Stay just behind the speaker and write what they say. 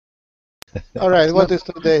All right, what is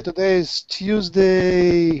today? Today is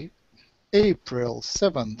Tuesday, April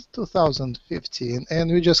 7th, 2015,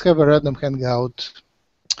 and we just have a random hangout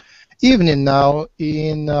evening now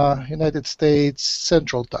in United States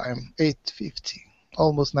Central Time, 8:50,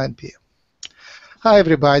 almost 9 p.m. Hi,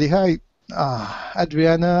 everybody. Hi,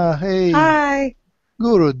 Adriana. Hey, Hi.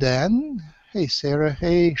 Guru Dan. Hey, Sarah.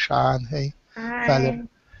 Hey, Sean. Hey, Tyler. Hi.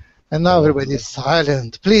 And now Hello. everybody is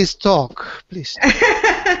silent. Please talk. Please talk.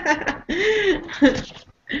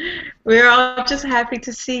 We're all just happy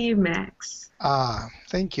to see you, Max.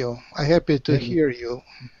 Thank you. I'm happy to Yeah. hear you.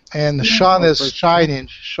 And Yeah. Sean is Also, shining.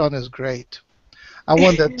 Sean is great. I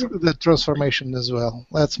want that transformation as well.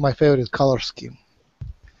 That's my favorite color scheme.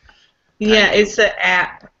 Yeah, it's an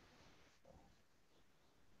app.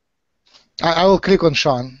 I will click on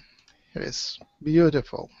Sean. It's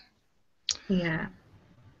beautiful. Yeah.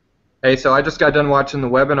 hey, so I just got done watching the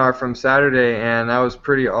webinar from Saturday, and that was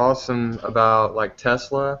pretty awesome about like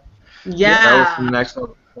Tesla. That was Yeah. some next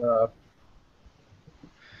level stuff.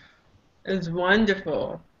 It's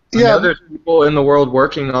wonderful. I Yeah, know there's people in the world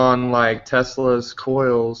working on like Tesla's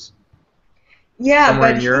coils Yeah, somewhere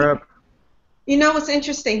but in Europe. you know what's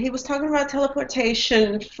interesting? He was talking about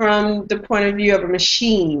teleportation from the point of view of a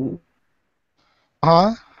machine.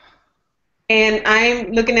 huh? And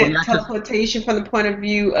I'm looking Well, at yeah, 'cause teleportation from the point of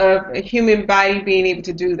view of a human body being able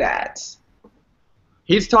to do that.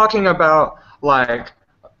 he's talking about like,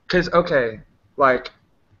 cause okay, like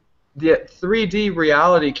the 3D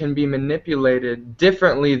reality can be manipulated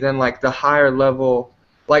differently than like the higher level.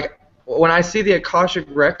 Like when I see the Akashic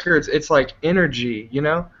records, it's like energy, you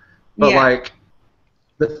know? But Yeah. like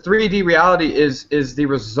the 3D reality is the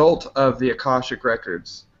result of the Akashic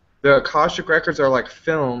records. The Akashic records are like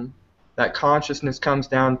film that consciousness comes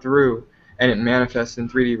down through and it manifests in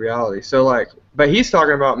 3D reality. So like, but he's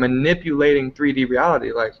talking about manipulating 3D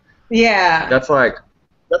reality. Like Yeah. that's like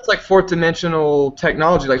that's like fourth dimensional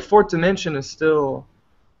technology. Like fourth dimension is still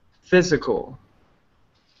physical.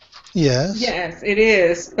 Yes. Yes, it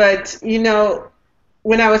is. But,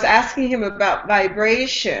 when I was asking him about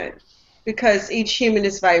vibration, because each human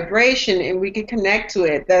is vibration and we can connect to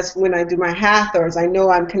it, that's when I do my Hathors. I know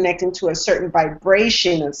I'm connecting to a certain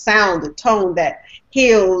vibration, a sound, a tone that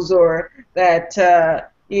heals or that,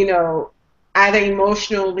 either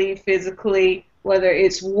emotionally, physically, whether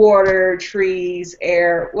it's water, trees,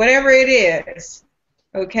 air, whatever it is.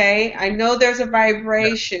 Okay, I know there's a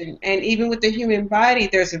vibration, and even with the human body,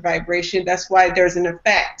 there's a vibration. That's why there's an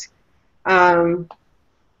effect. Um,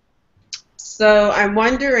 so I'm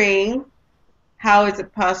wondering, how is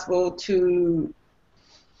it possible to?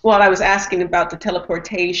 Well, I was asking about the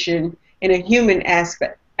teleportation in a human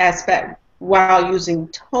aspect while using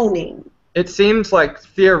toning. It seems like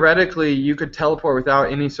theoretically you could teleport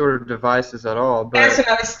without any sort of devices at all, That's but what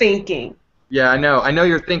I was thinking. yeah, I know. I know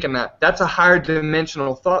you're thinking that. That's a higher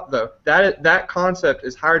dimensional thought, though. That concept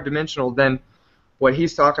is higher dimensional than what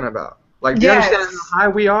he's talking about. Like, do you understand Yes. how high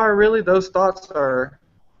we are? Really, those thoughts are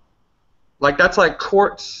like that's like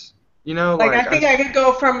quartz. You know, Like I like think I could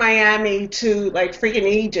go from Miami to like freaking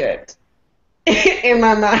Egypt in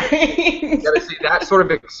my mind. gotta see that sort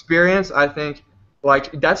of experience. I think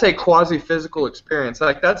like that's a quasi-physical experience.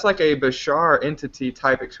 Like that's like a Bashar entity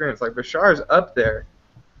type experience. Like Bashar is up there.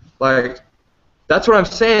 Like that's what I'm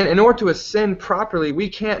saying. In order to ascend properly, we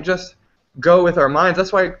can't just go with our minds.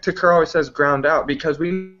 That's why Takar always says ground out, because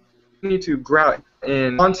we need to ground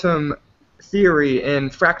in quantum theory, in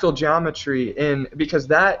fractal geometry, in because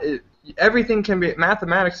everything can be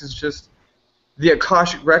mathematics is just the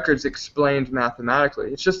Akashic records explained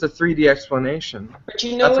mathematically. It's just a 3D explanation. But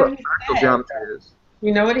you know That's what what he fractal said? geometry is.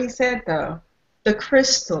 You know what he said though? The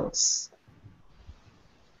crystals.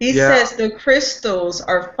 He Yeah, says the crystals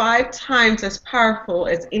are 5 times as powerful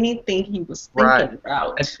as anything he was right. thinking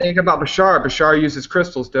And about. think about Bashar. Bashar uses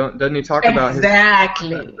crystals, doesn't he talk about his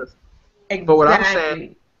Exactly. crystals? But what I'm saying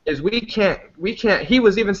Exactly. is we can't, he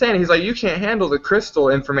was even saying, he's like, you can't handle the crystal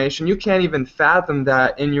information. You can't even fathom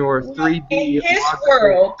that in your Well, in 3D his logical.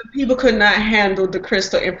 world, the people could not handle the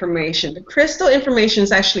crystal information. The crystal information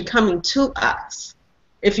is actually coming to us,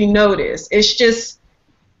 if you notice. It's just,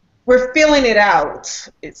 we're feeling it out,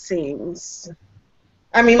 it seems.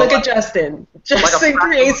 I mean, But look at Justin. like a Justin fractal,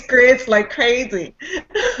 creates grids like crazy.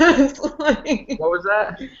 It's like, what was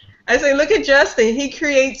that? I say, look at Justin. He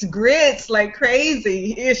creates grids like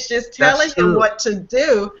crazy. It's just That's telling him true. what to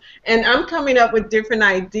do. And I'm coming up with different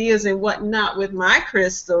ideas and whatnot with my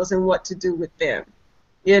crystals and what to do with them,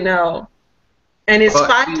 you know. And it's But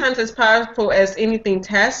five see, times as powerful as anything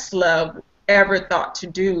Tesla ever thought to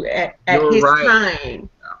do at you're his right. time.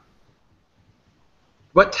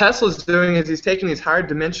 what Tesla's doing is he's taking these higher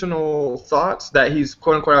dimensional thoughts that he's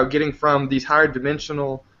quote unquote out getting from these higher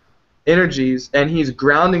dimensional energies, and he's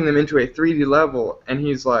grounding them into a 3D level, and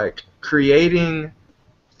he's like creating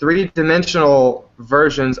three-dimensional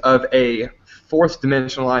versions of a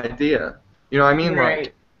fourth-dimensional idea. You know what I mean?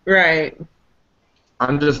 Right. Right.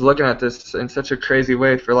 I'm just looking at this in such a crazy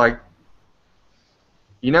way for like,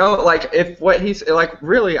 you know, like if what he's like,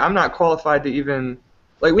 really, I'm not qualified to even,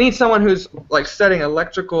 like, we need someone who's like studying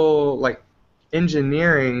electrical like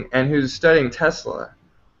engineering and who's studying Tesla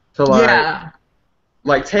to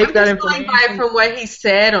like take I'm that just information. going by from what he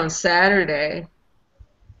said on Saturday.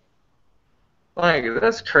 Like,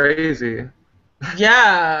 that's crazy.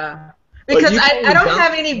 Yeah, because you I can't don't even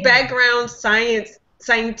have any background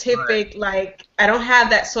scientific, like, I don't have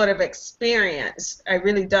that sort of experience. I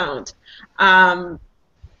really don't. I'm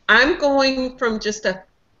going from just a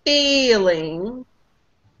feeling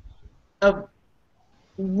of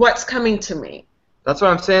what's coming to me. That's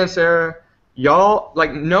what I'm saying, Sarah. Y'all,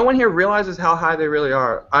 like, no one here realizes how high they really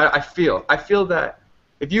are. I feel that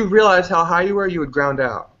if you realize how high you are, you would ground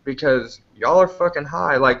out, because y'all are fucking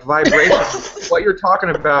high. Like, vibration, what you're talking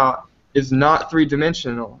about is not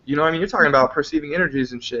three-dimensional. You know what I mean? You're talking about perceiving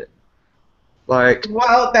energies and shit. Like,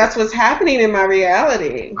 Well, that's what's happening in my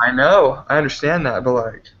reality. I know, I understand that, but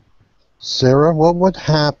like, Sarah, what would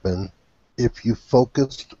happen if you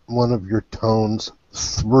focused one of your tones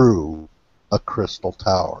through a crystal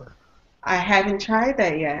tower? I haven't tried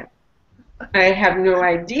that yet. I have no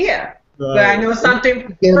idea. But I know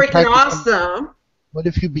something freaking awesome. What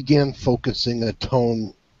if you began focusing a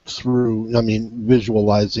tone through, I mean,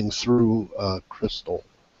 visualizing through a crystal,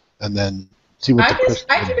 and then see what the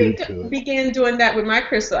crystal would do to it? Began doing that with my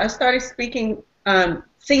crystal. I started singing,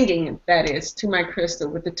 that is, to my crystal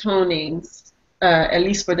with the tonings, at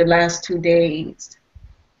least for the last 2 days.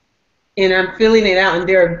 And I'm feeling it out, and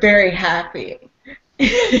they're very happy.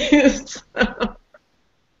 So,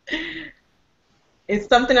 it's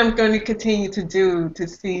something I'm going to continue to do to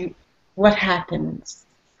see what happens.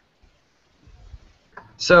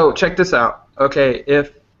 so check this out. Okay,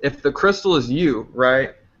 if the crystal is you,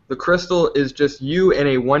 right? The crystal is just you in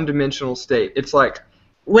a one-dimensional state. It's like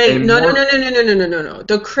Wait, no.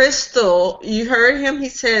 The crystal, you heard him? He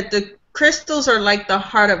said the crystals are like the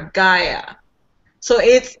heart of Gaia. So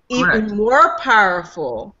it's even more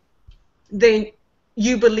powerful than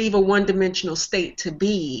you believe a one-dimensional state to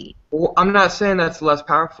be. Well, I'm not saying that's less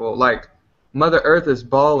powerful. Like, Mother Earth is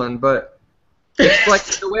balling, but it's like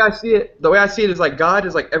the way I see it. The way I see it is like God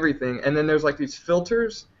is like everything, and then there's like these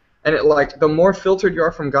filters, and it like the more filtered you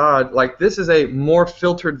are from God, like this is a more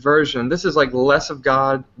filtered version. This is like less of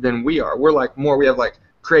God than we are. We're like more. We have like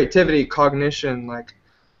creativity, cognition, like.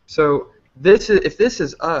 So this is if this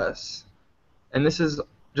is us, and this is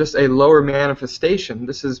just a lower manifestation.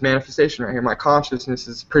 This is manifestation right here. My consciousness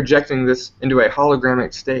is projecting this into a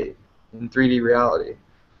hologramic state in 3D reality.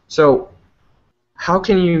 So how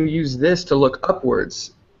can you use this to look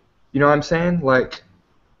upwards? You know what I'm saying? Like,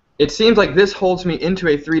 it seems like this holds me into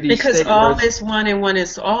a 3D state. Because all is one and one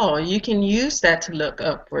is all. You can use that to look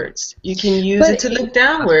upwards. You can use it to look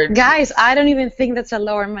downwards. Guys, I don't even think that's a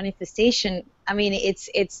lower manifestation. I mean, it's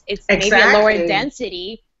maybe a lower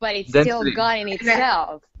density, but it's still God in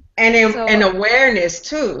itself. And awareness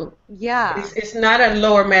too. Yeah. It's not a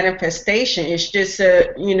lower manifestation. It's just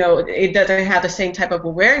it doesn't have the same type of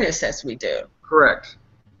awareness as we do. Correct.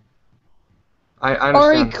 I understand.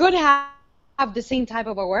 Or it could have the same type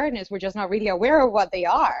of awareness. We're just not really aware of what they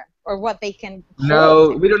are or what they can hold. No,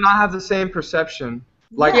 we do not have the same perception.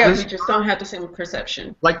 Like we just don't have the same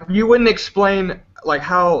perception. Like, you wouldn't explain like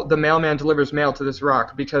how the mailman delivers mail to this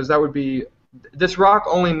rock, because that would be, this rock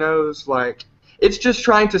only knows, like, it's just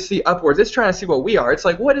trying to see upwards. It's trying to see what we are. It's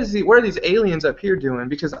like, what are these aliens up here doing?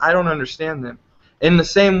 Because I don't understand them. In the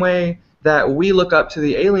same way that we look up to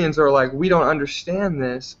the aliens, or like, we don't understand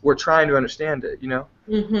this, we're trying to understand it, you know?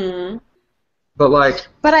 Mm-hmm.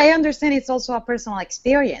 But I understand it's also a personal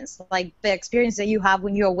experience. Like, the experience that you have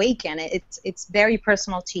when you awaken, it's very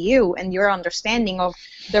personal to you and your understanding of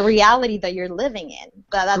the reality that you're living in.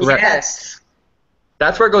 That's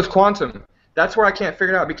where it goes quantum. That's where I can't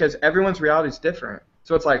figure it out, because everyone's reality is different.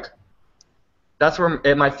 So it's like, that's where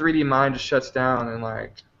my 3D mind just shuts down and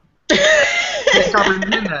like, can't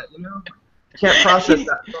comprehend that, you know? I can't process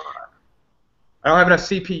that thought. I don't have enough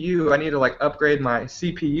CPU. I need to like upgrade my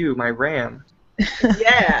CPU, my RAM.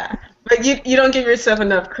 Yeah, but you don't give yourself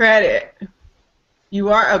enough credit. You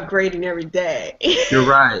are upgrading every day. You're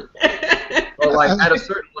right. But like at a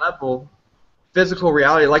certain level, physical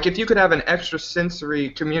reality, like if you could have an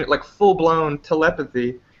extrasensory like full-blown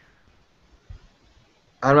telepathy,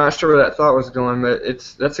 I'm not sure where that thought was going, but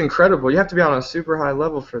that's incredible. You have to be on a super high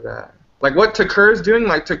level for that. Like what 𝗪𝗓 is doing,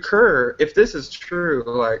 like 𝗪𝗓, if this is true,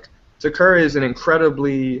 like 𝗪𝗓 is an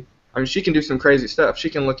incredibly, I mean, she can do some crazy stuff. She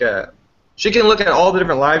can look at all the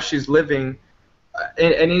different lives she's living at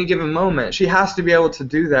any given moment. She has to be able to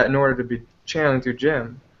do that in order to be channeling through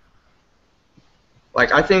Jim.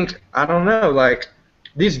 Like I don't know, like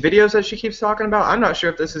these videos that she keeps talking about, I'm not sure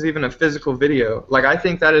if this is even a physical video. Like I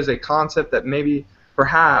think that is a concept that maybe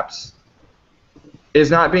perhaps is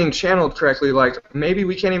not being channeled correctly. Like maybe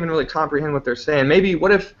we can't even really comprehend what they're saying. Maybe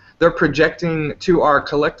what if they're projecting to our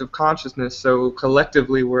collective consciousness, so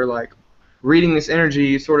collectively we're like reading this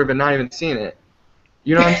energy sort of and not even seeing it.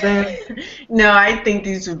 You know what I'm saying? No, I think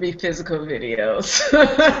these would be physical videos.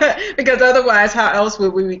 Because otherwise, how else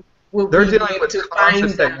would we they're dealing with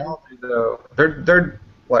conscious technology though. They're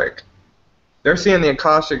like they're seeing the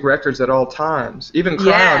Akashic records at all times. Even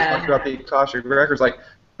Cryon talks about the Akashic records. Like,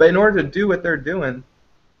 but in order to do what they're doing,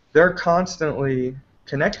 they're constantly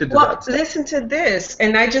connected to that. Well, listen to this.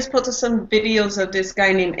 And I just posted some videos of this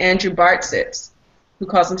guy named Andrew Bartzitz, who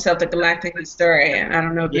calls himself the Galactic Historian. I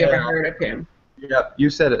don't know if you ever heard of him. Yep, you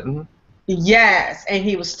said it. Mm-hmm. Yes, and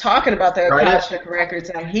he was talking about the Akashic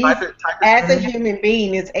records, and he, as a human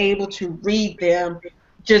being, is able to read them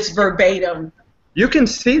just verbatim. You can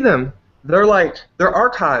see them. They're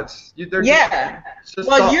archives. Well,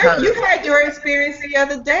 you had your experience the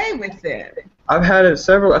other day with them. I've had it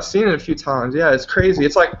I've seen it a few times. Yeah, it's crazy.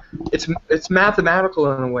 It's like it's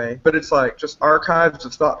mathematical in a way, but it's like just archives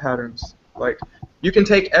of thought patterns. Like you can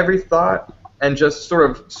take every thought and just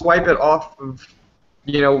sort of swipe it off of,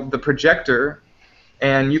 the projector,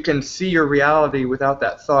 and you can see your reality without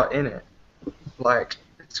that thought in it. Like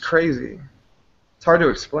it's crazy. It's hard to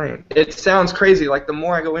explain. It sounds crazy. Like the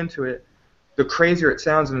more I go into it, the crazier it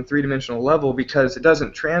sounds in a three-dimensional level because it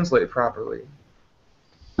doesn't translate properly.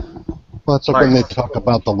 Well, that's like when they talk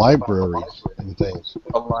about the libraries and things.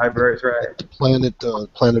 The libraries, right. Planet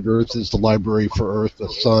Earth is the library for Earth. The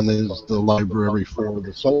Sun is the library for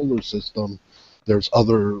the solar system. There's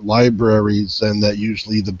other libraries, and that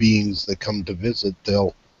usually the beings that come to visit,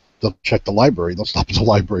 they'll check the library. They'll stop at the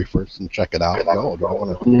library first and check it out. And go, do I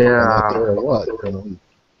want to go out there or what?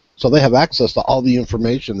 So they have access to all the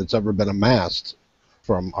information that's ever been amassed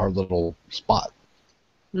from our little spot.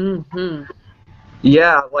 Mm-hmm.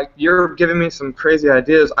 Yeah, like you're giving me some crazy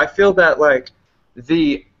ideas. I feel that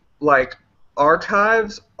the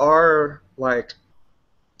archives are like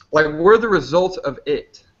we're the result of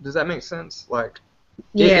it. Does that make sense?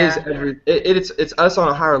 It's us on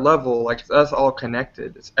a higher level. Like it's us all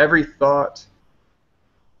connected. It's every thought,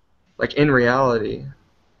 like in reality.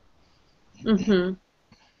 Mm-hmm.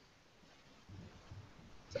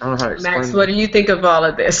 I don't know how to explain. Max, what do you think of all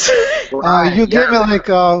of this? You gave me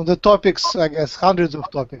the topics, I guess, hundreds of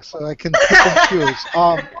topics, so I can get confused.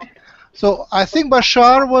 So I think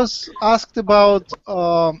Bashar was asked about,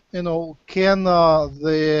 can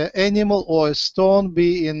the animal or a stone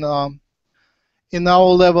be in our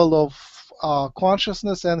level of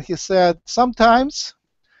consciousness, and he said sometimes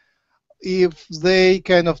if they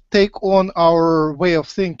kind of take on our way of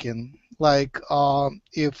thinking, like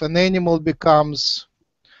if an animal becomes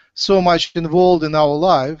so much involved in our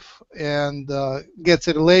life and gets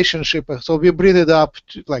a relationship, so we bring it up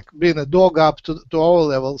to, bring a dog up to our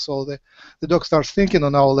level, so the dog starts thinking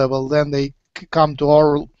on our level, then they come to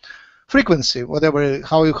our frequency, whatever you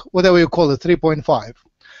call it, 3.5.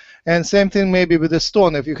 And same thing maybe with the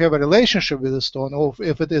stone. If you have a relationship with the stone, or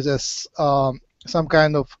if it is some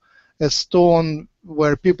kind of a stone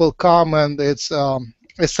where people come and it's a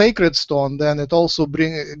sacred stone, then it also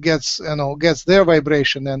gets their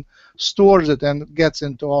vibration and stores it and gets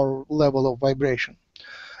into our level of vibration.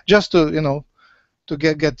 Just to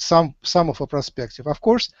get some of a perspective. Of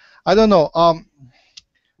course, I don't know.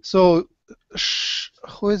 So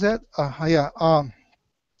who is that?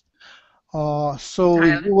 So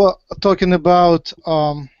you were talking about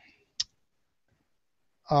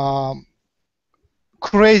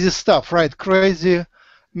crazy stuff, right? Crazy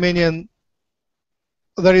meaning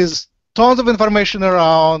there is tons of information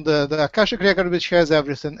around the Akashic record, which has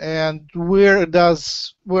everything, and where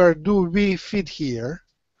do we fit here,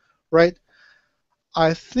 right?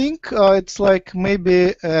 I think it's like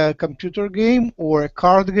maybe a computer game or a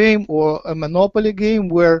card game or a Monopoly game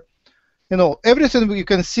where everything you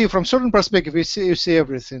can see from certain perspective, you see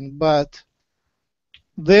everything, but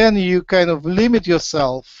then you kind of limit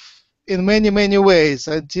yourself in many ways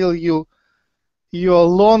until you're a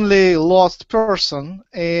lonely, lost person,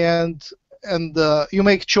 and you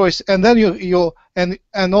make choice, and then you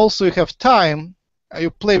also you have time. You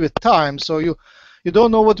play with time, so you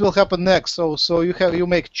don't know what will happen next. So you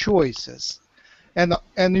make choices, and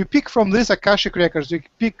you pick from these Akashic records. You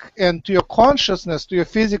pick, and to your consciousness, to your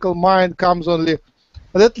physical mind comes only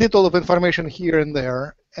that little of information here and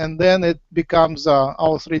there, and then it becomes our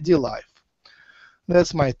 3D life.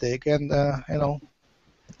 That's my take, and you know,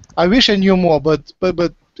 I wish I knew more, but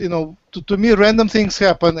you know, to me, random things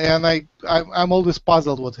happen, and I'm always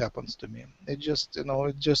puzzled what happens to me. It just, you know,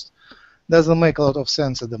 it just doesn't make a lot of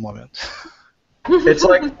sense at the moment. It's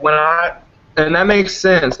like and that makes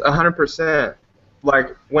sense, 100%.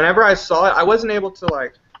 Like, whenever I saw it, I wasn't able to,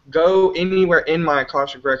 like, go anywhere in my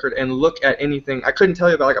Akashic record and look at anything. I couldn't tell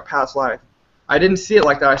you about, like, a past life. I didn't see it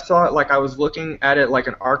like that. I saw it like I was looking at it like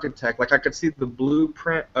an architect. Like, I could see the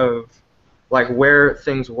blueprint of, like, where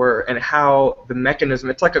things were and how the mechanism,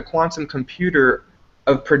 it's like a quantum computer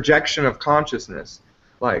of projection of consciousness.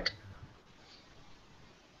 Like,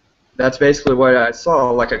 that's basically what I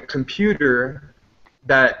saw, like a computer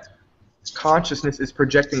that consciousness is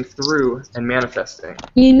projecting through and manifesting.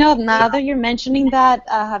 You know, now that you're mentioning that,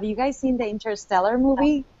 have you guys seen the Interstellar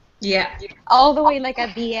movie? Yeah. All the way, like,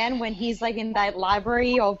 at the end when he's, like, in that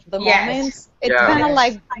library of the moments. It's Yeah. kind of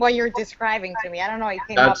like what you're describing to me. I don't know, it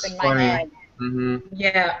came That's up in funny. my head. Mm-hmm.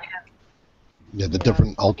 Yeah. Yeah, the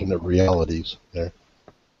different alternate realities there.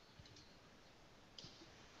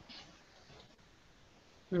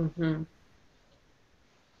 Mm-hmm.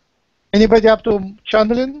 Anybody up to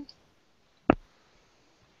channeling?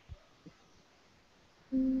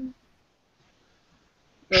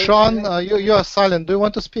 Sean, you are silent. Do you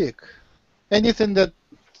want to speak? Anything that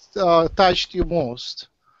touched you most,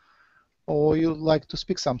 or you like to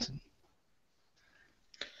speak something?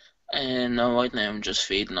 No, right now I'm just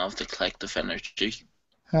feeding off the collective energy.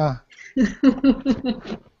 Ah.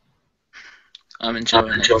 I'm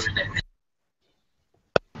enjoying it.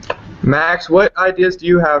 Max, what ideas do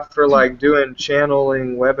you have for, like, doing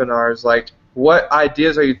channeling webinars? Like, what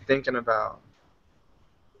ideas are you thinking about?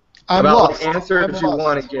 I'm about lost. Like, answers I'm you lost.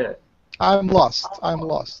 want to get. I'm lost.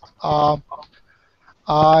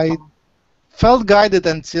 I felt guided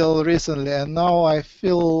until recently, and now I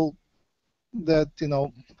feel that, you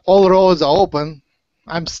know, all roads are open.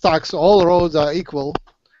 I'm stuck, so all roads are equal.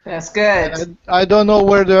 That's good. I don't know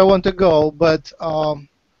where do I want to go, but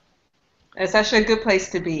It's actually a good place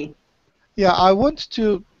to be. yeah, I want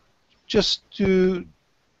to just to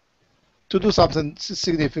do something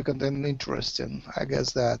significant and interesting. I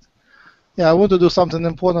guess that. Yeah, I want to do something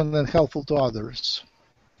important and helpful to others.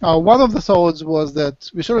 One of the thoughts was that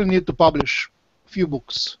we certainly need to publish a few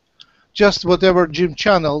books. Just whatever Jim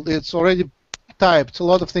channeled, it's already typed. A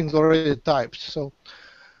lot of things already typed. So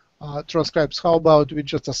transcribes. How about we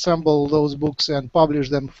just assemble those books and publish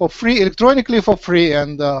them for free, electronically for free?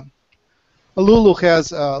 And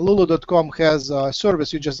Lulu.com has a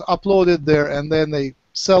service. You just upload it there, and then they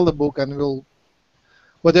sell the book, and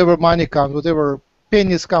whatever money comes, whatever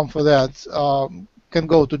pennies come for that, can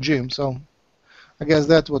go to Jim. So I guess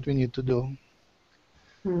that's what we need to do.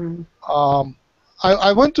 Mm-hmm.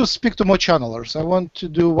 I want to speak to more channelers. I want to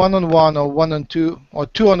do one-on-one or one-on-two or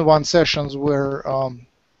two-on-one sessions where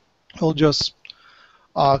we'll just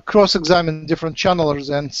cross-examine different channelers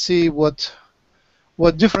and see what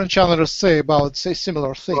different channelers say about, say,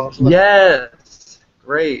 similar things. Yes,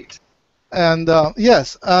 great. And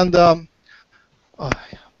yes, and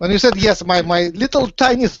when you said yes, my little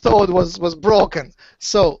tiny thought was broken.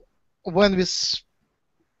 So when we,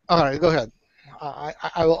 all right, go ahead.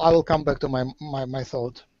 I will come back to my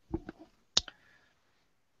thought.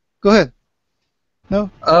 Go ahead. No?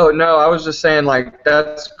 Oh, no, I was just saying, like,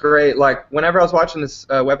 that's great. Like, whenever I was watching this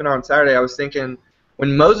webinar on Saturday, I was thinking,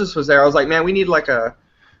 when Moses was there, I was like, man, we need, like a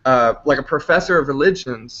professor of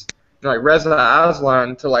religions, you know, like Reza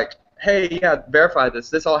Aslan, to, like, hey, yeah, verify this.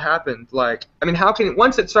 This all happened. Like, I mean, how can,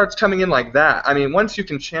 once it starts coming in like that, I mean, once you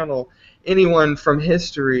can channel anyone from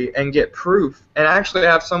history and get proof and actually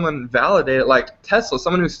have someone validate it, like Tesla,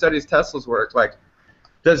 someone who studies Tesla's work, like,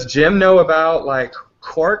 does Jim know about, like,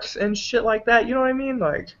 quarks and shit like that? You know what I mean?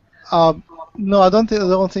 Like, no, I don't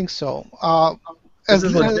think so. As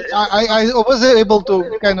I was able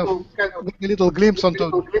to kind of get a little glimpse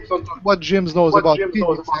onto what Jim knows about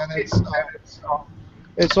physics, and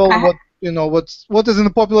it's all what, you know, what is in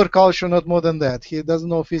the popular culture, not more than that. He doesn't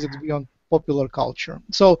know physics beyond popular culture.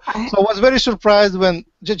 So I was very surprised when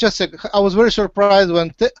I was very surprised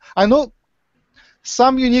when I know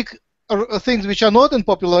some unique things which are not in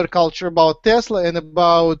popular culture about Tesla and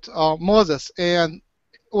about Moses, and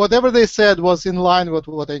whatever they said was in line with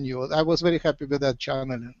what I knew. I was very happy with that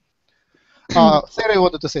channeling. Sarah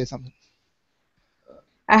wanted to say something.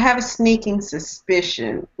 I have a sneaking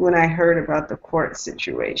suspicion when I heard about the court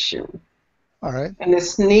situation. All right. And the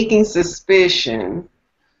sneaking suspicion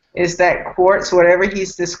is that quartz, whatever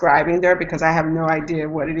he's describing there, because I have no idea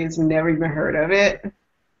what it is, never even heard of it.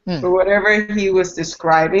 But whatever he was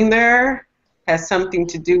describing there has something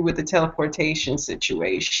to do with the teleportation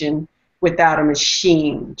situation without a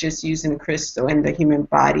machine, just using crystal and the human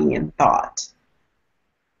body and thought.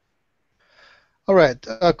 All right.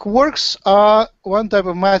 Quarks are one type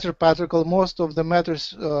of matter particle. Most of the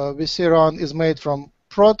matters we see around is made from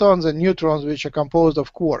protons and neutrons, which are composed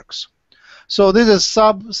of quarks. So this is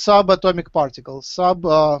subatomic particles,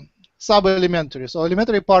 sub-elementary. So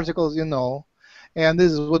elementary particles, you know, and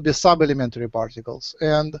this would be sub-elementary particles.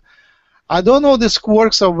 And I don't know these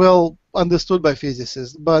quarks are well understood by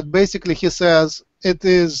physicists, but basically he says it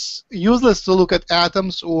is useless to look at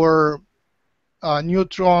atoms or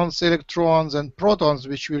neutrons, electrons, and protons,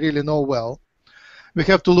 which we really know well. We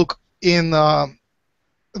have to look in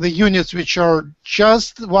the units which are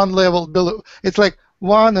just one level below. It's like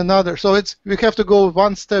one another. So we have to go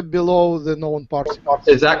one step below the known particles.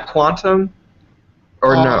 Is that quantum?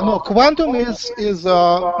 Or no? No, quantum is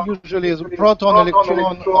usually is proton,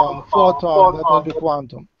 electron, photon. That would be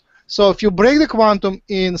quantum. So if you break the quantum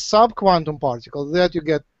in subquantum particles, that you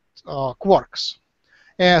get quarks.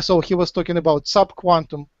 And so he was talking about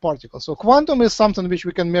subquantum particles. So quantum is something which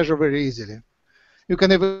we can measure very easily. You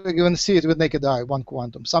can even see it with naked eye, one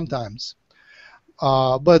quantum sometimes,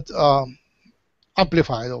 but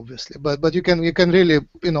amplified obviously. But you can really,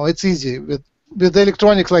 you know, it's easy with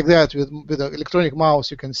electronics like that, with an electronic mouse,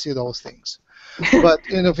 you can see those things. But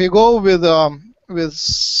if you go with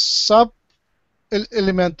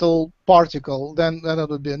sub-elemental particle, then it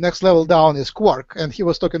would be the next level down is quark. And he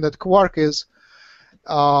was talking that quark is,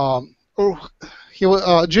 somebody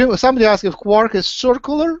asked if quark is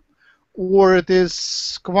circular or it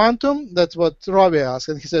is quantum. That's what Robbie asked,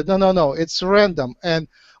 and he said, no, it's random. And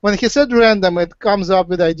when he said random, it comes up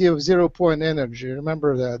with the idea of zero-point energy.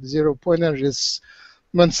 Remember that zero-point energy is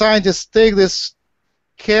when scientists take this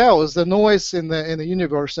chaos, the noise in the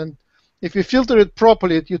universe, and if you filter it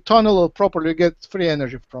properly, you tunnel it properly, you get free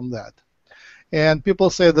energy from that. And people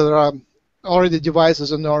say that there are already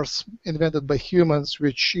devices on Earth invented by humans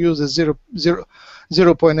which uses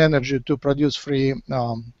zero-point energy to produce free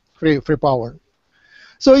power.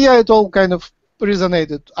 So yeah, it all kind of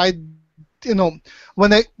resonated. When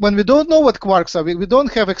we don't know what quarks are, we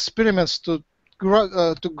don't have experiments to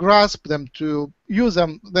grasp them, to use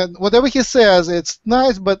them. Then whatever he says, it's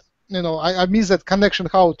nice, but I miss that connection,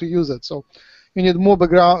 how to use it. So you need more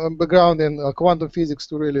background in quantum physics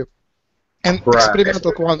to really, and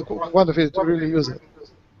experimental quantum physics to really use it.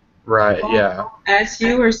 Right. Yeah. As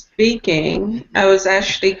you were speaking, I was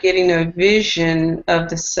actually getting a vision of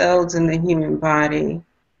the cells in the human body.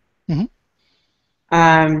 Mm-hmm.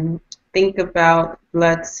 Think about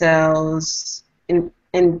blood cells in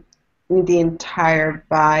the entire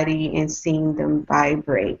body and seeing them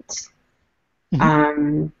vibrate.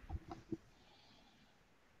 Mm-hmm.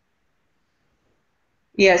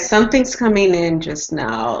 Yeah, something's coming in just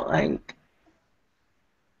now. Like,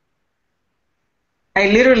 I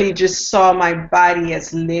literally just saw my body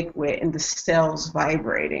as liquid and the cells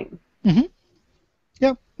vibrating. Mm-hmm.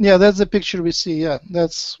 Yeah, that's the picture we see. Yeah,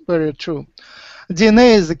 that's very true.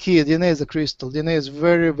 DNA is the key. DNA is a crystal. DNA is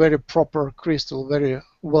very, very proper crystal, very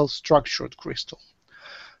well-structured crystal.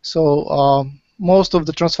 So most of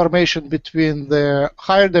the transformation between the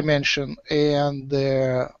higher dimension and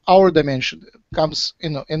our dimension comes,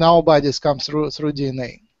 in our bodies, comes through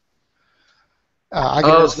DNA.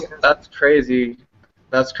 That's crazy.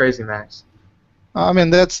 That's crazy, Max. I mean,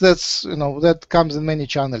 that comes in many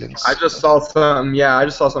channelings. I just saw something. Yeah, I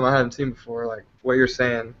just saw something I hadn't seen before, like what you're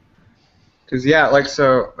saying. Cause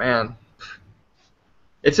man,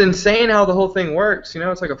 it's insane how the whole thing works.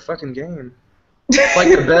 It's like a fucking game. It's like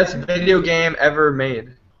the best video game ever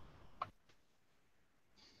made.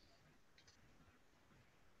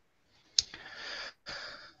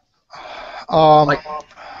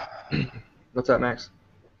 What's up, Max?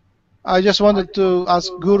 I just wanted to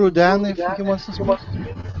ask Guru Dan if he wants to speak.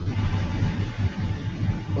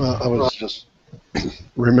 Well, I was just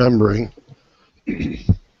remembering.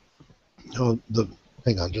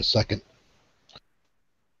 Hang on just a second.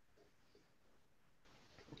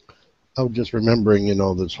 I was just remembering,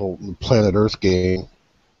 this whole planet Earth game,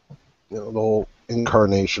 the whole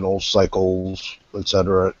incarnational cycles,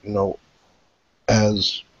 etc.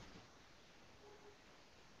 As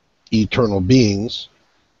eternal beings,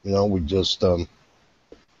 we just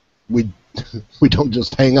we don't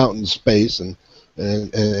just hang out in space and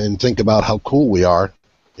think about how cool we are.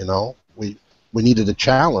 We needed a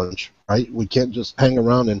challenge, right? We can't just hang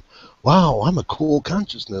around and, wow, I'm a cool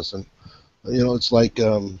consciousness, and You know, it's like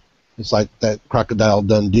that Crocodile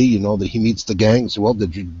Dundee. You know, that he meets the gang. So, well,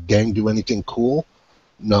 did your gang do anything cool?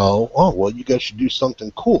 No. Oh, well, you guys should do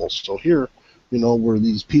something cool. So here, you know, we're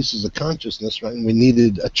these pieces of consciousness, right? And we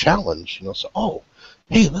needed a challenge. You know, so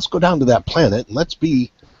hey, let's go down to that planet and let's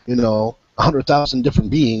be, you know, 100,000 different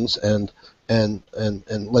beings and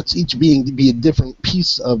let's each being be a different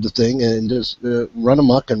piece of the thing and just run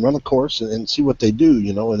amok and run a course and see what they do,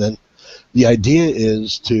 you know. And then the idea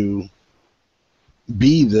is to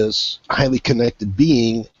be this highly connected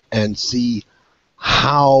being and see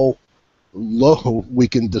how low we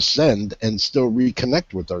can descend and still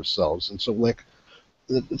reconnect with ourselves. And so, like,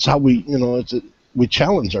 it's how we, you know, we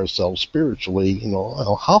challenge ourselves spiritually, you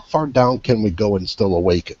know, how far down can we go and still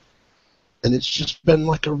awaken? And it's just been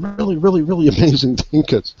like a really, really, really amazing thing,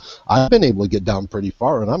 because I've been able to get down pretty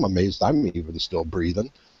far, and I'm amazed I'm even still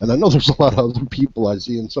breathing. And I know there's a lot of other people I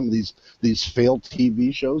see in some of these failed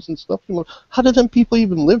TV shows and stuff. You know, how did them people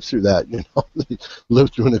even live through that? You know, they live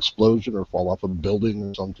through an explosion or fall off a building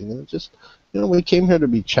or something. And it's just, you know, we came here to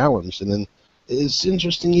be challenged. And then it's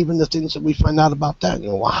interesting even the things that we find out about that. You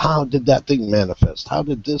know, how did that thing manifest? How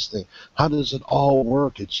did this thing? How does it all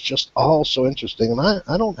work? It's just all so interesting. And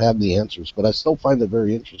I don't have the answers, but I still find it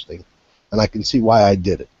very interesting. And I can see why I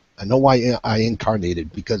did it. I know why I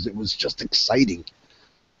incarnated, because it was just exciting.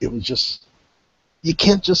 It was just, you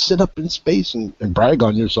can't just sit up in space and brag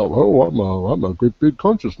on yourself. Oh, I'm a great big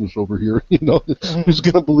consciousness over here. You know, who's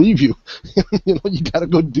going to believe you? You know, you got to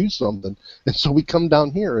go do something. And so we come down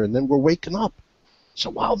here, and then we're waking up. So,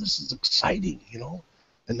 wow, this is exciting, you know.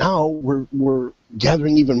 And now we're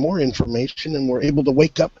gathering even more information, and we're able to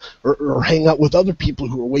wake up or hang out with other people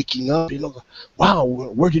who are waking up. You know, wow,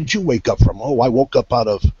 where did you wake up from? Oh, I woke up out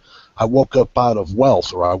of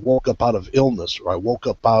wealth, or I woke up out of illness, or I woke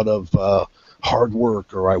up out of hard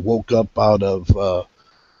work, or I woke up out of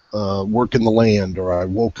working the land, or I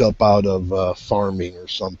woke up out of farming or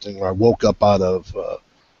something, or I woke up out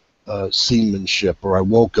of seamanship, or I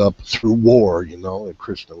woke up through war. You know, and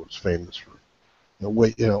Krishna was famous for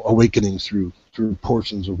awakening through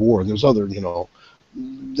portions of war. And there's other, you know,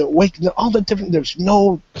 all the different. There's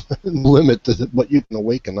no limit to what you can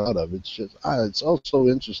awaken out of. It's just it's also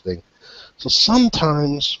interesting. So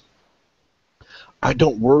sometimes I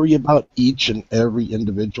don't worry about each and every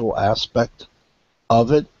individual aspect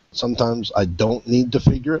of it. Sometimes I don't need to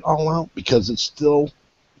figure it all out, because it's still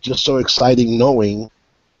just so exciting knowing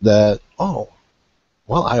that, oh,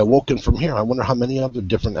 well, I awoken from here. I wonder how many other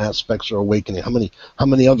different aspects are awakening. How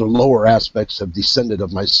many other lower aspects have descended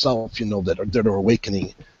of myself, you know, that are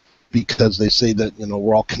awakening, because they say that, you know,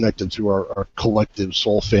 we're all connected through our collective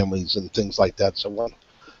soul families and things like that. So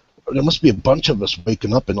there must be a bunch of us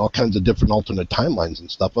waking up in all kinds of different alternate timelines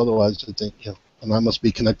and stuff. Otherwise, I think, you know, and I must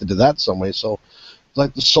be connected to that some way. So,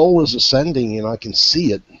 like, the soul is ascending. You know, I can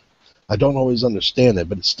see it. I don't always understand it,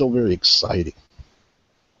 but it's still very exciting.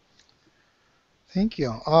 Thank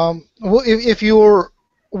you. Well, if you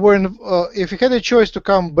if you had a choice to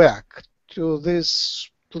come back to this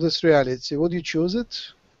reality, would you choose it?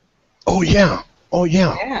 Oh yeah. Oh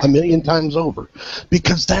yeah, 1,000,000 times over,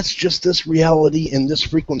 because that's just this reality in this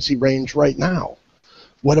frequency range right now.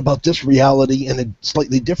 What about this reality in a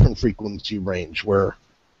slightly different frequency range, where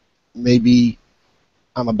maybe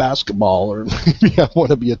I'm a basketball, or maybe I want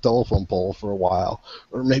to be a telephone pole for a while,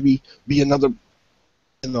 or maybe be another,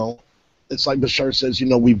 you know, it's like Bashar says, you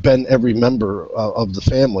know, we've been every member of the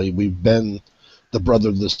family. We've been the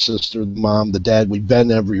brother, the sister, the mom, the dad. We've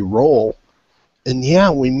been every role. And yeah,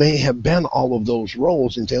 we may have been all of those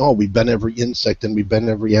roles, and say, oh, we've been every insect, and we've been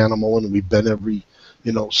every animal, and we've been every,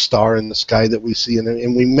 you know, star in the sky that we see,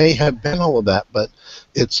 and we may have been all of that, but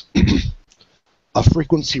it's a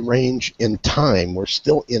frequency range in time. We're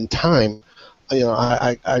still in time. You know,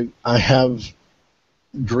 I have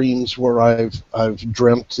dreams where I've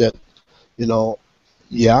dreamt that, you know,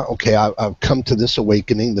 yeah, okay, I've come to this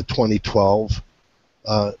awakening, the 2012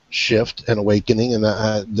 shift and awakening, and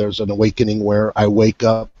there's an awakening where I wake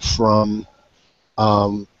up from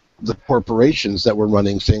the corporations that were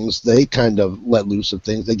running things. They kind of let loose of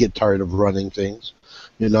things. They get tired of running things.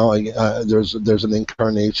 You know, there's an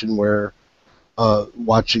incarnation where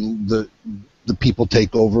watching the people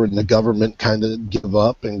take over and the government kind of give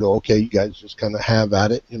up and go, okay, you guys just kind of have at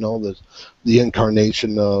it. You know, the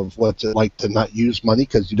incarnation of what's it like to not use money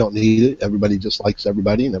because you don't need it. Everybody just likes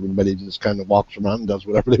everybody, and everybody just kind of walks around and does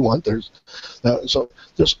whatever they want. So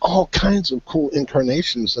there's all kinds of cool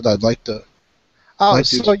incarnations that I'd like to.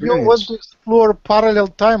 So you want to explore parallel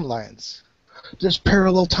timelines? There's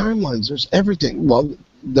parallel timelines. There's everything. Well,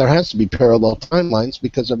 there has to be parallel timelines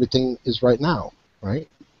because everything is right now, right?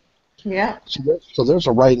 Yeah. So there's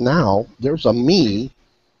a right now, there's a me,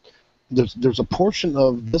 there's a portion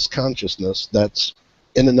of this consciousness that's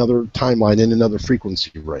in another timeline, in another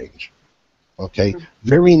frequency range. Okay,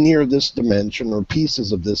 very near this dimension, or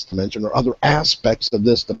pieces of this dimension, or other aspects of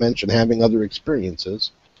this dimension, having other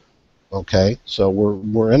experiences. Okay, so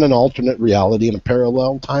we're in an alternate reality, in a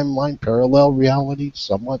parallel timeline, parallel reality,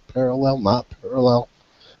 somewhat parallel, not parallel,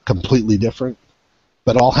 completely different,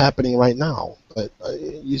 but all happening right now. But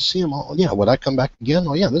you see them all. Yeah, would I come back again?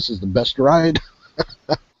 Oh yeah, this is the best ride.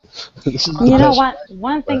 This is the You know, best.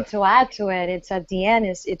 one thing to add to it, it's at the end,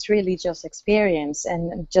 it's really just experience,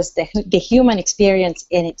 and just the human experience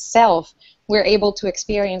in itself. We're able to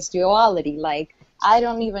experience duality. Like, I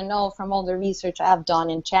don't even know, from all the research I've done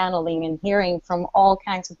in channeling and hearing from all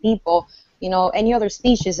kinds of people, you know, any other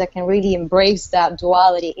species that can really embrace that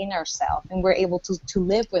duality in ourselves, and we're able to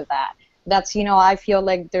live with that. That's, you know, I feel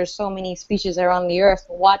like there's so many species around the earth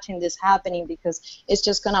watching this happening, because it's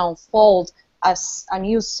just going to unfold as a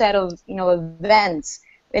new set of, you know, events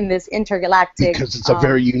in this intergalactic. Because it's a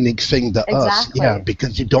very unique thing to us. Yeah,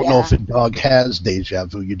 because you don't know if a dog has deja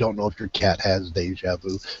vu. You don't know if your cat has deja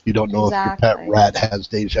vu. You don't know if your pet rat has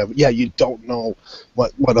deja vu. Yeah, you don't know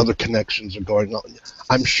what other connections are going on.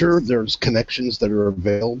 I'm sure there's connections that are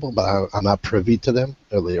available, but I'm not privy to them,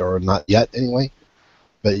 or not yet anyway.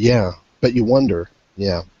 But yeah, but you wonder.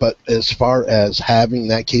 Yeah, but as far as having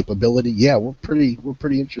that capability, yeah, we're pretty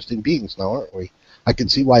interesting beings now, aren't we? I can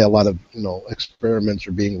see why a lot of, you know, experiments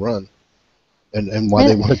are being run, and why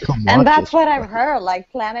they want to come watch And that's us. what I've heard. Like,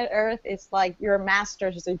 planet Earth is like your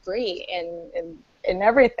master's degree in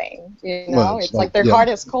everything. You know, Well, it's like their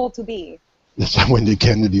hardest school to be. That's when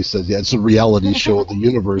Kennedy says, yeah, it's a reality show of the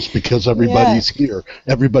universe, because everybody's here.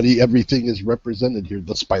 Everything is represented here.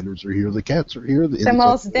 The spiders are here, the cats are here, the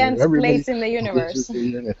most dense place in the universe.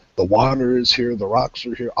 The water is here, the rocks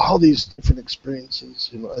are here, all these different experiences,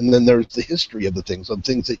 you know. And then there's the history of the things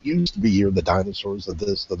that used to be here, the dinosaurs, the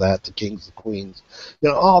this, the that, the kings, the queens, you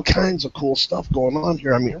know, all kinds of cool stuff going on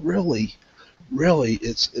here. I mean, really,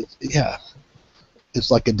 it's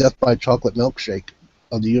like a death by chocolate milkshake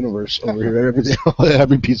of the universe over here. Everything,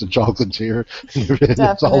 every piece of chocolate's here.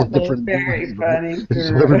 It's all different. Very funny.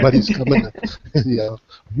 So everybody's coming. Yeah, are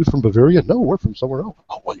you from Bavaria? No, we're from somewhere else.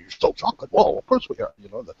 Oh, well, you're still chocolate. Well, of course we are. You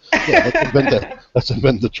know, let's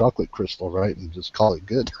invent the chocolate crystal, right, and just call it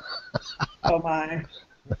good. Oh my.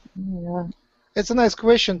 Yeah. It's a nice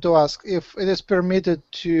question to ask, if it is permitted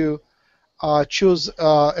to choose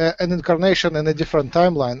an incarnation in a different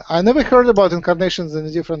timeline. I never heard about incarnations in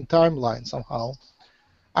a different timeline somehow.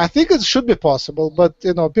 I think it should be possible, but,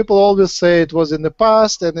 you know, people always say it was in the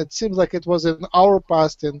past, and it seems like it was in our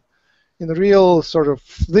past, in real sort of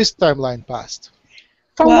this timeline past.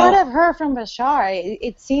 From what I've heard from Bashar,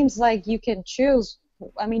 it seems like you can choose,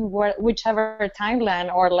 I mean, whichever timeline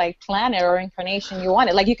or like planet or incarnation you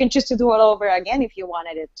wanted. Like, you can choose to do it over again if you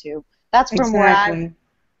wanted it to. That's from what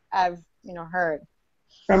I've you know, heard.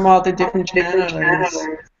 From all the different channelers,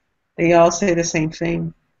 they all say the same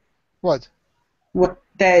thing. What?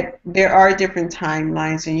 That there are different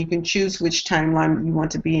timelines, and you can choose which timeline you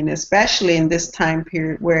want to be in, especially in this time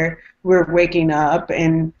period where we're waking up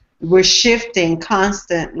and we're shifting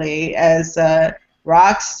constantly, as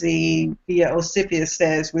Roxy via Osipius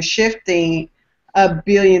says, we're shifting 1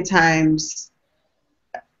 billion times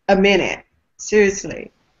a minute,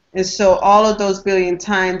 seriously. And so all of those billion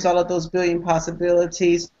times, all of those billion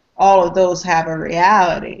possibilities, all of those have a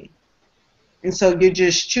reality. And so you're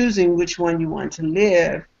just choosing which one you want to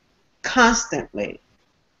live constantly.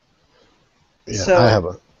 Yeah, so, I have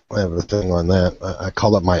a thing on that. I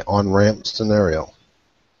call it my on-ramp scenario.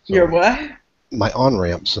 So your what? My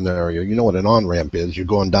on-ramp scenario. You know what an on-ramp is? You're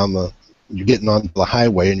going down you're getting onto the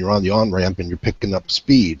highway, and you're on the on-ramp, and you're picking up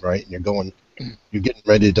speed, right? And you're getting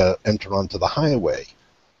ready to enter onto the highway,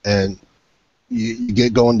 and you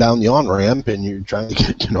get going down the on-ramp, and you're trying to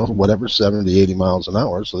get, you know, whatever, 70, 80 miles an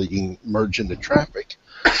hour so that you can merge into traffic.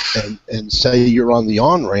 And say you're on the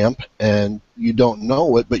on-ramp, and you don't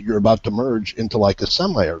know it, but you're about to merge into like a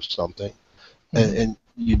semi or something. And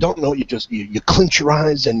you don't know, you clench your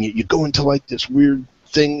eyes, and you go into like this weird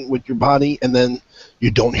thing with your body, and then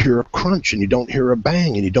you don't hear a crunch, and you don't hear a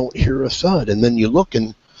bang, and you don't hear a thud, and then you look,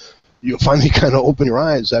 and you finally kind of open your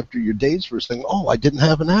eyes after your days first thing. Oh, I didn't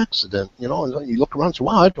have an accident, you know. And you look around and say,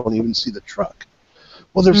 wow, I don't even see the truck.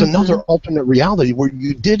 Well, there's another alternate reality where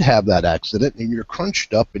you did have that accident, and you're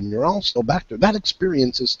crunched up, and you're all still back there. That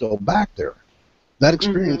experience is still back there. That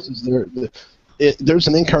experience is there. There's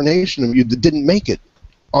an incarnation of you that didn't make it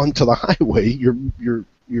onto the highway.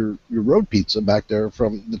 Your road pizza back there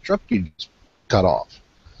from the truck you just cut off.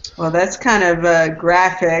 Well, that's kind of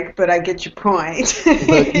graphic, but I get your point.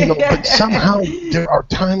 But somehow there are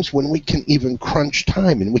times when we can even crunch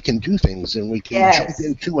time and we can do things and we can jump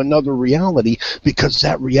into another reality because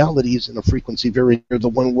that reality is in a frequency very near the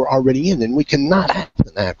one we're already in, and we cannot have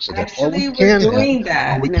an accident. Actually, we're doing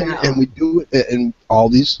that now. And we do it in all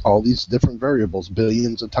these different variables,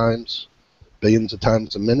 billions of times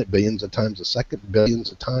a minute, billions of times a second,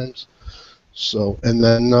 billions of times. So, and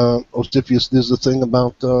then Osifius, there's the thing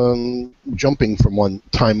about jumping from one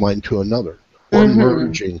timeline to another, or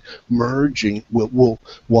merging. Merging will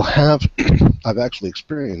have. I've actually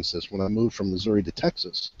experienced this when I moved from Missouri to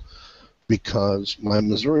Texas, because my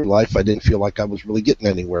Missouri life, I didn't feel like I was really getting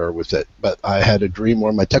anywhere with it. But I had a dream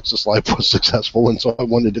where my Texas life was successful, and so I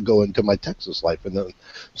wanted to go into my Texas life. And then,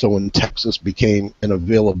 so when Texas became an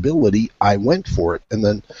availability, I went for it. And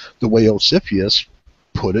then the way Osifius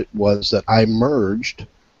put it was that I merged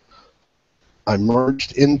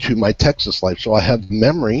into my Texas life. So I have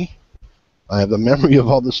memory. I have the memory of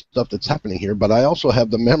all the stuff that's happening here, but I also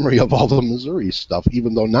have the memory of all the Missouri stuff,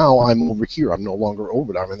 even though now I'm over here. I'm no longer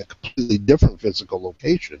over there. I'm in a completely different physical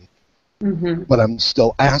location, but I'm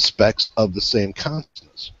still aspects of the same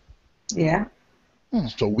consciousness. Yeah.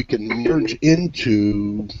 So we can merge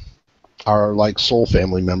into our like soul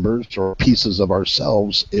family members or pieces of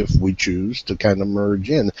ourselves if we choose to kind of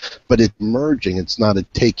merge in. But it's merging. It's not a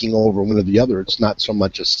taking over one or the other. It's not so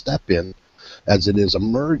much a step in as it is a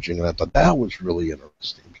merging. And I thought that was really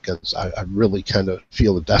interesting because I really kind of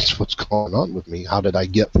feel that that's what's going on with me. How did I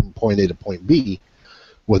get from point A to point B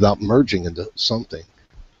without merging into something?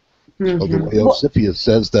 So the way Osifius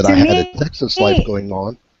says that I had a Texas life going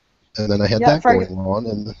on, and then I had that going on,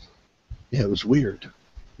 and yeah, it was weird.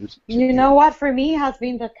 You know what, for me has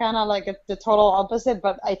been the kind of like the total opposite,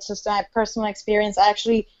 but it's just a personal experience. I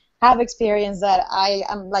actually have experienced that I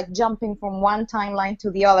am like jumping from one timeline to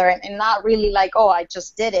the other, and not really like, oh, I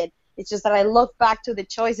just did it. It's just that I look back to the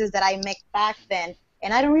choices that I make back then,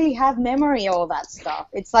 and I don't really have memory of all that stuff.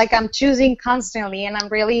 It's like I'm choosing constantly, and I'm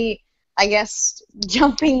really, I guess,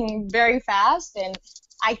 jumping very fast, and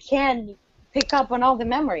I can't pick up on all the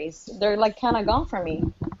memories. They're like kind of gone from me.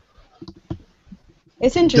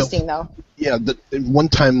 It's interesting, though. Yeah, one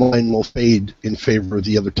timeline will fade in favor of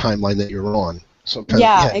the other timeline that you're on. So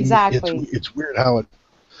exactly. It's weird how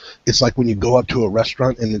it's like when you go up to a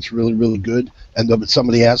restaurant and it's really, really good, and then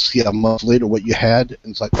somebody asks you a month later what you had, and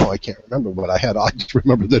it's like, oh, I can't remember what I had. I just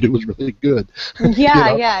remember that it was really good.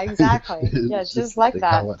 Yeah, yeah, exactly. Yeah, just like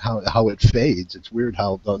that. How it fades. It's weird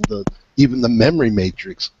how even the memory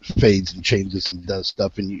matrix fades and changes and does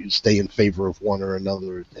stuff, and you stay in favor of one or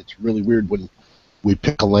another. It's really weird when we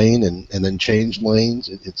pick a lane and then change lanes.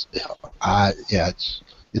 It's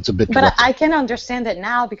a bit. But I can understand it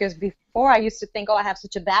now, because before I used to think, oh, I have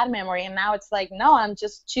such a bad memory, and now it's like, no, I'm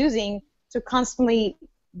just choosing to constantly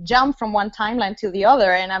jump from one timeline to the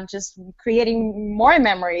other, and I'm just creating more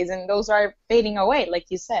memories, and those are fading away, like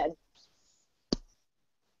you said.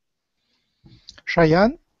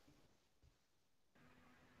 Cheyenne?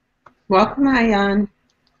 Welcome, Hyan.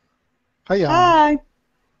 Hi.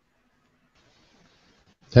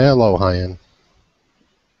 Hello, Hyan.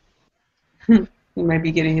 He might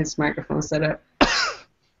be getting his microphone set up.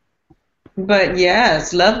 But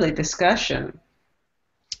yes, lovely discussion.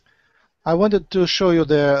 I wanted to show you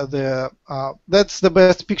that's the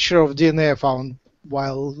best picture of DNA I found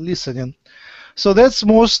while listening. So that's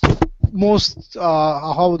most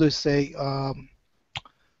how would I say,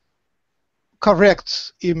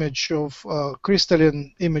 correct image of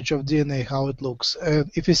crystalline image of DNA, how it looks.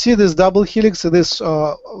 And if you see this double helix, this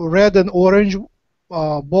red and orange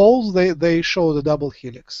balls, they show the double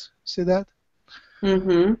helix. See that?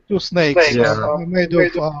 Two snakes made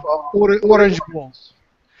of orange balls.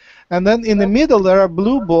 And then in the middle there are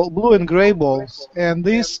blue and gray balls, and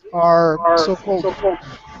these are so-called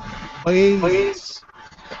bases.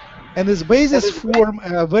 And these bases form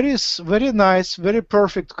a very nice, very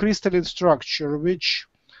perfect crystalline structure,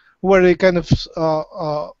 where they kind of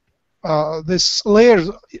these layers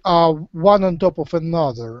are one on top of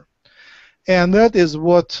another, and that is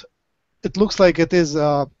what it looks like. It is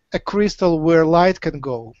a crystal where light can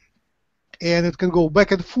go, and it can go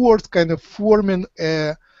back and forth, kind of forming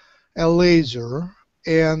a laser.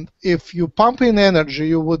 And if you pump in energy,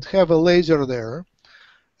 you would have a laser there,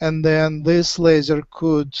 and then this laser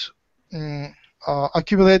could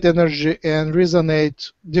accumulate energy and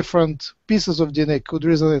resonate. Different pieces of DNA could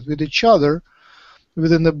resonate with each other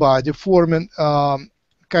within the body, forming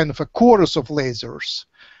kind of a chorus of lasers,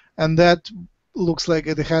 and that looks like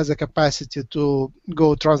it has a capacity to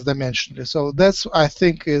go transdimensionally. So that's, I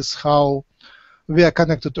think, is how we are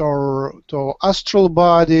connected to our astral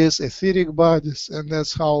bodies, etheric bodies, and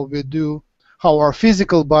that's how we do, how our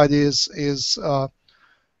physical bodies is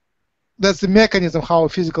that's the mechanism how a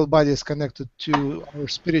physical body is connected to our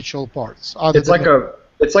spiritual parts. It's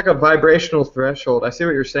like a vibrational threshold. I see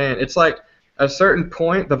what you're saying. It's like at a certain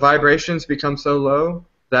point the vibrations become so low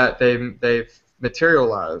that they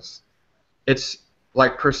materialize. It's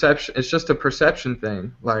like perception. It's just a perception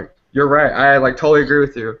thing. Like you're right. I like totally agree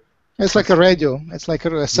with you. It's like a radio. It's like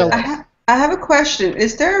a cell. I have a question.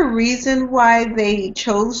 Is there a reason why they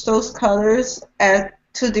chose those colors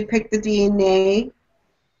to depict the DNA?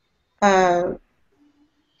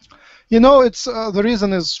 You know, it's the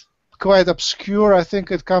reason is quite obscure. I think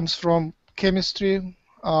it comes from chemistry.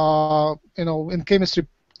 You know, in chemistry,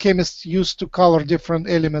 chemists used to color different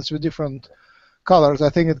elements with different colors. I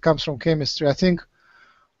think it comes from chemistry. I think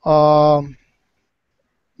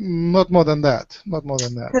not more than that. Not more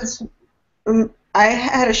than that. Because I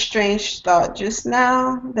had a strange thought just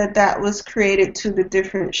now that was created to the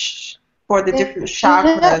different for the different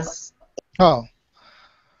chakras. Oh.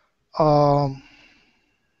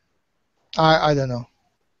 I don't know.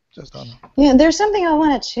 Just don't know. Yeah, there's something I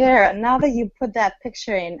want to share. Now that you put that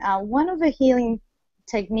picture in, one of the healing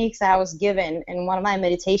techniques I was given in one of my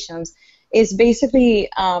meditations is basically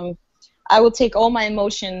I would take all my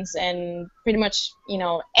emotions and pretty much, you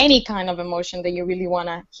know, any kind of emotion that you really want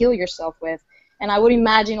to heal yourself with, and I would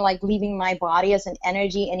imagine like leaving my body as an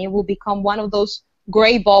energy, and it will become one of those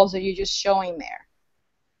gray balls that you're just showing there,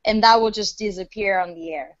 and that will just disappear on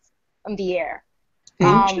the air.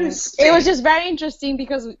 It was just very interesting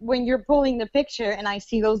because when you're pulling the picture and I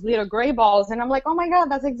see those little gray balls, and I'm like, oh my God,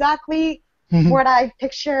 that's exactly what I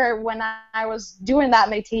picture when I was doing that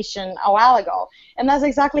meditation a while ago. And that's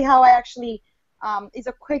exactly how I actually, it's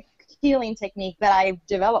a quick healing technique that I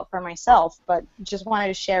developed for myself, but just wanted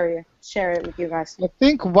to share it with you guys. I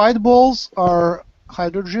think white balls are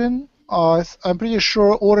hydrogen. I'm pretty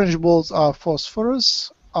sure orange balls are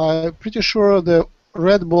phosphorus. I'm pretty sure the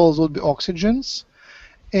red balls would be oxygens,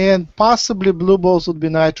 and possibly blue balls would be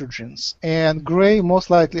nitrogens, and gray most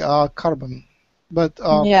likely are carbon. But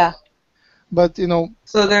yeah. But you know,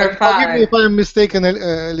 so there are five. Forgive me if I'm mistaken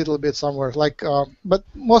a little bit somewhere. Like, but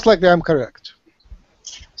most likely I'm correct.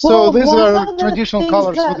 So well, these are traditional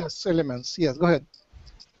colors for these elements. Yes, go ahead.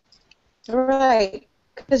 Right,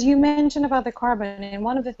 because you mentioned about the carbon, and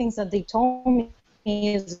one of the things that they told me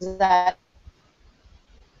is that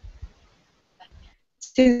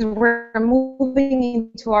since we're moving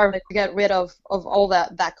into our, like, get rid of all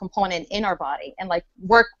that component in our body and like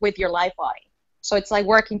work with your life body. So it's like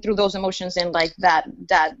working through those emotions and like that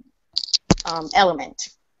element.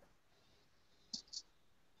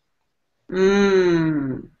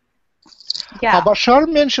 Yeah.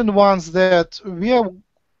 Bashar mentioned once that we are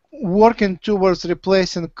working towards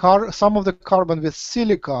replacing some of the carbon with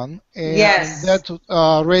silicon, and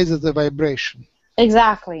that raises the vibration.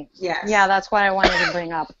 Exactly. Yes. Yeah, that's what I wanted to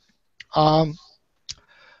bring up.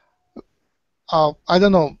 I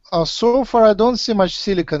don't know. So far, I don't see much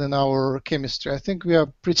silicon in our chemistry. I think we are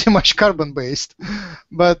pretty much carbon-based,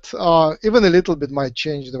 but even a little bit might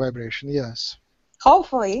change the vibration. Yes.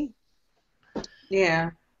 Hopefully.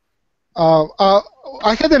 Yeah.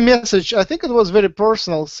 I had a message. I think it was very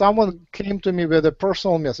personal. Someone came to me with a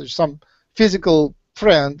personal message, some physical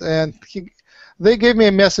friend, and they gave me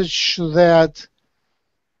a message that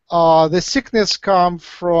the sickness comes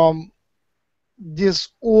from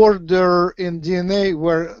disorder in DNA,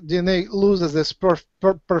 where DNA loses this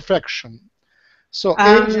perfection. So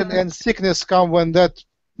aging and sickness come when that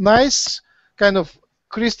nice kind of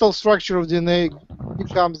crystal structure of DNA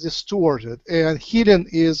becomes distorted, and healing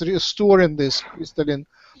is restoring this crystalline,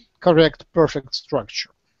 correct, perfect structure.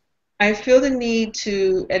 I feel the need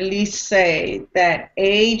to at least say that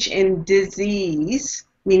age and disease,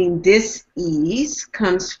 meaning dis-ease,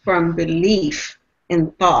 comes from belief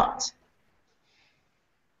and thought.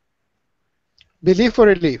 Belief or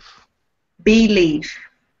relief? Belief.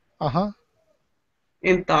 Uh-huh.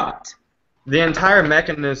 And thought. The entire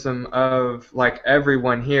mechanism of like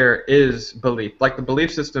everyone here is belief. Like the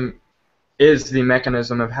belief system is the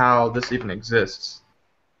mechanism of how this even exists.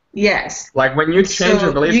 Yes. Like when you change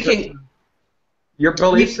your belief system, your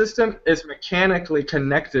belief system is mechanically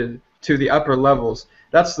connected to the upper levels.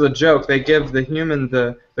 That's the joke. They give the human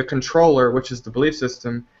the controller, which is the belief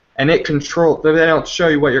system, and it controls. They don't show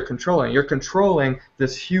you what you're controlling. You're controlling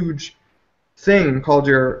this huge thing called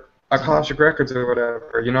your Akashic records or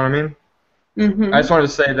whatever. You know what I mean? Mm-hmm. I just wanted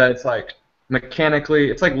to say that it's like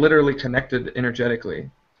mechanically, it's like literally connected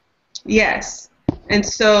energetically. Yes. And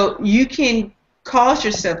so you can cause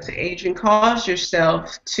yourself to age and cause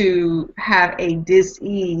yourself to have a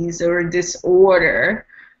dis-ease or a disorder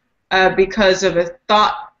because of a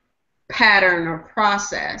thought pattern or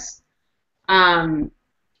process. And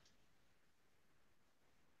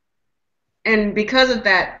because of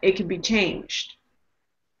that, it can be changed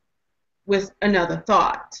with another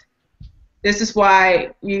thought. This is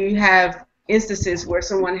why you have instances where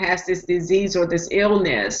someone has this disease or this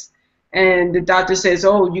illness, and the doctor says,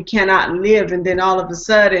 oh, you cannot live, and then all of a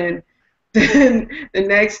sudden, then the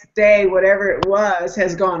next day, whatever it was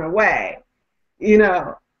has gone away. You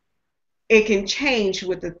know, it can change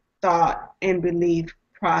with the thought and belief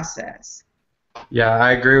process. Yeah,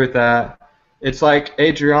 I agree with that. It's like,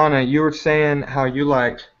 Adriana, you were saying how you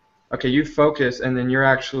okay, you focus and then you're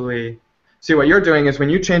actually, see what you're doing is when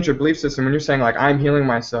you change your belief system, when you're saying like, I'm healing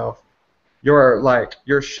myself,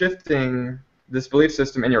 you're shifting this belief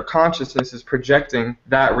system and your consciousness is projecting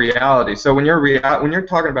that reality. So when you're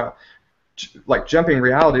talking about like jumping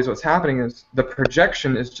realities, what's happening is the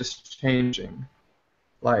projection is just changing.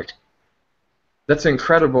 Like, that's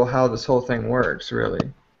incredible how this whole thing works,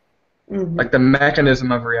 really. Mm-hmm. Like the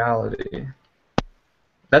mechanism of reality.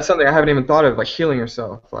 That's something I haven't even thought of, like healing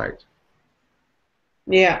yourself, like.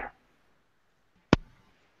 Yeah.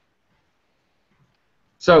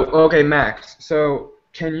 So, okay, Max, so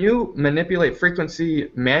can you manipulate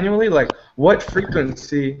frequency manually? Like, what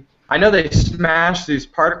frequency? I know they smash these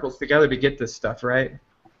particles together to get this stuff, right?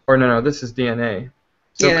 Or no, this is DNA.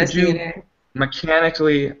 So yeah, could you DNA.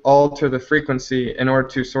 Mechanically alter the frequency in order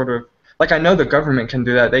to sort of, like, I know the government can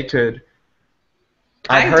do that. They could.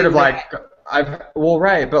 I've heard of well,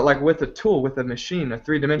 right, but like with a tool, with a machine, a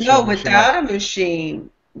three-dimensional machine. No, without a machine.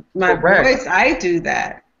 My boys, I do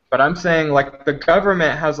that. But I'm saying, like, the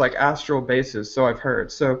government has, like, astral bases, so I've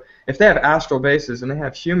heard. So if they have astral bases and they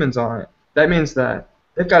have humans on it, that means that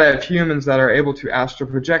they've got to have humans that are able to astral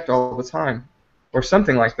project all the time, or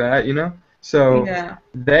something like that, you know? So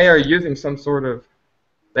they are using some sort of,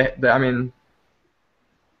 I mean,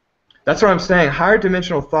 that's what I'm saying. Higher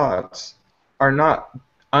dimensional thoughts are not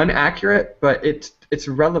inaccurate, but it's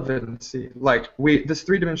relevancy. Like, this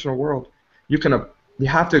three-dimensional world, you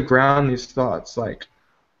have to ground these thoughts, like,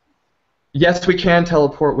 yes, we can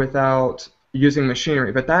teleport without using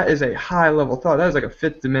machinery, but that is a high-level thought. That is like a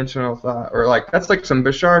fifth-dimensional thought, or like that's like some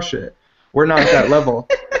Bashar shit. We're not at that level.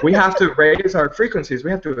 We have to raise our frequencies.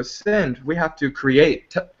 We have to ascend. We have to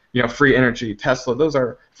create, free energy. Tesla. Those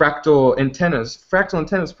are fractal antennas. Fractal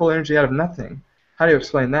antennas pull energy out of nothing. How do you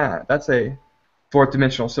explain that? That's a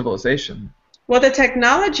fourth-dimensional civilization. Well, the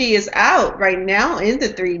technology is out right now in the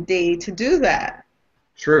 3D to do that.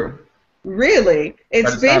 True. Really,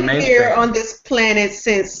 it's been here on this planet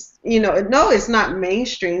since, no, it's not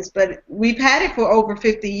mainstream, but we've had it for over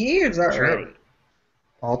 50 years already. True.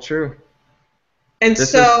 All true. And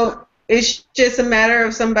it's just a matter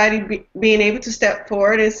of somebody being able to step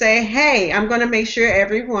forward and say, hey, I'm going to make sure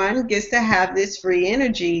everyone gets to have this free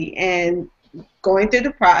energy, and going through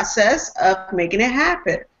the process of making it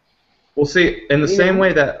happen. Well, see, in the same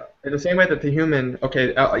way that the human,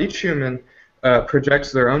 each human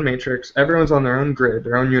projects their own matrix. Everyone's on their own grid,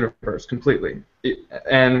 their own universe, completely,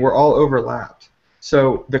 and we're all overlapped.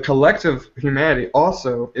 So the collective humanity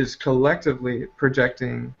also is collectively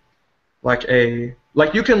projecting, like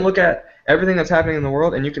you can look at everything that's happening in the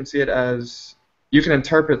world, and you can see it as, you can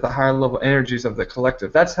interpret the higher level energies of the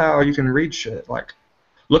collective. That's how you can read shit. Like,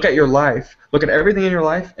 look at your life, look at everything in your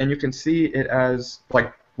life, and you can see it as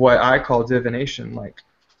like what I call divination, like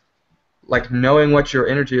knowing what your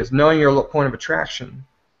energy is, knowing your point of attraction.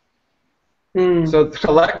 So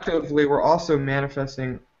collectively, we're also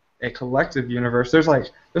manifesting a collective universe. There's like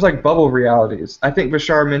bubble realities. I think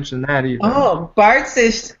Bashar mentioned that even. Oh, Bart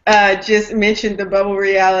just mentioned the bubble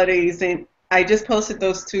realities, and I just posted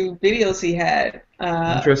those 2 videos he had.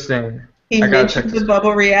 Interesting. He mentioned the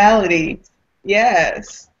bubble reality.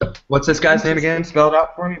 Yes. What's this guy's name again? Spell it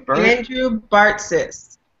out for me. Bert? Andrew Bartzis.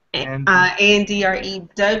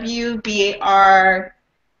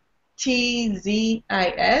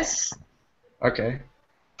 ANDREWBARTZIS. Okay.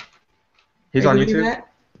 He's on YouTube? That?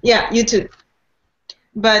 Yeah, YouTube.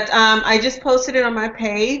 But I just posted it on my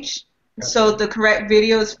page. Okay. So the correct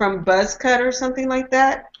video is from Buzzcut or something like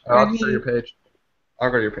that. I'll go to your page.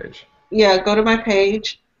 I'll go to your page. Yeah, go to my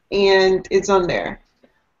page, and it's on there.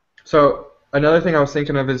 So another thing I was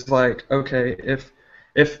thinking of is like, okay,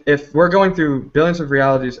 if we're going through billions of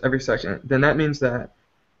realities every second, then that means that,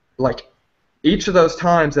 like, each of those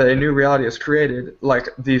times that a new reality is created, like,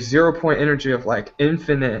 the 0-point energy of, like,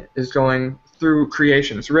 infinite is going through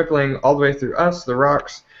creation. It's rippling all the way through us, the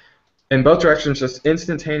rocks, in both directions, just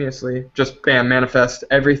instantaneously, just bam, manifest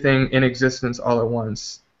everything in existence all at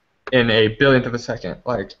once in a billionth of a second.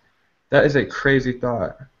 Like, that is a crazy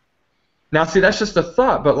thought. Now, see, that's just a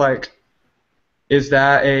thought, but like, is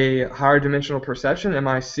that a higher dimensional perception? Am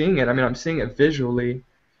I seeing it? I mean, I'm seeing it visually,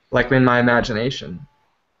 like in my imagination.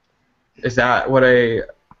 Is that what a,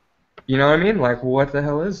 you know what I mean? Like, what the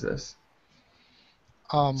hell is this?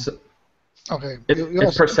 So, Okay.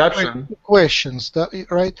 it's perception. Questions,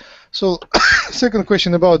 right? So, second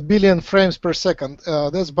question about billion frames per second.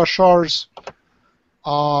 That's Bashar's.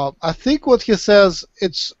 I think what he says,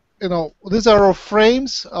 it's, you know, these are all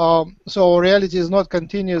frames. So reality is not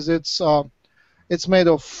continuous. It's made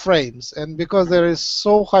of frames, and because there is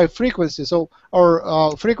so high frequency, so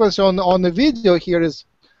our frequency on the video here is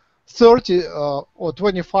 30 or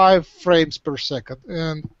 25 frames per second,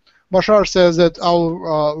 and Bashar says that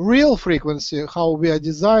our real frequency, how we are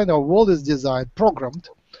designed, our world is designed, programmed,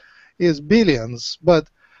 is billions. But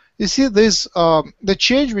you see, this the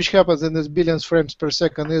change which happens in these billions frames per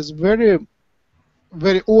second is very,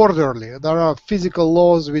 very orderly. There are physical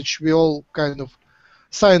laws which we all kind of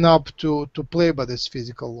sign up to play by these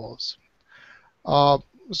physical laws.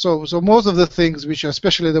 So most of the things, which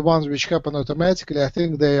especially the ones which happen automatically, I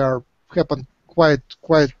think they happen quite.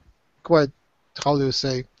 How do you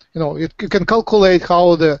say? You know, you can calculate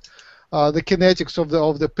how the kinetics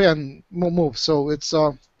of the pen moves. So it's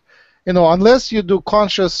you know, unless you do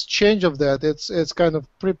conscious change of that, it's kind of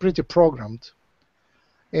pretty programmed.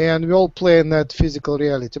 And we all play in that physical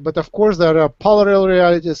reality. But of course, there are parallel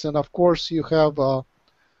realities, and of course, you have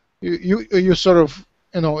you sort of,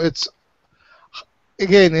 you know, it's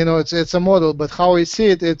again, you know, it's a model. But how I see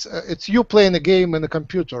it, it's you playing a game in a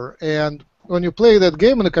computer, and when you play that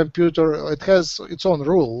game in a computer, it has its own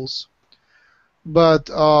rules. But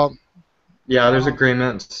yeah, there's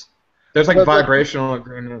agreements. There's like vibrational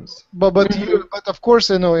agreements. But of course,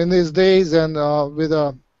 you know, in these days and with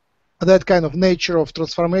that kind of nature of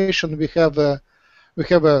transformation, we have a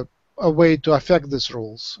way to affect these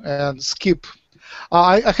rules and skip.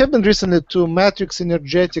 I have been recently to Matrix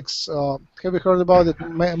Energetics. Have you heard about it?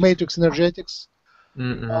 Matrix Energetics.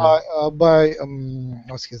 By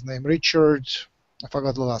what's his name? Richard. I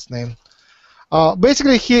forgot the last name.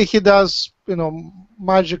 Basically, he does, you know,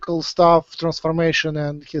 magical stuff, transformation,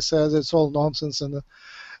 and he says it's all nonsense. And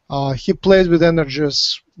he plays with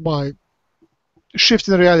energies by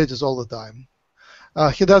shifting realities all the time.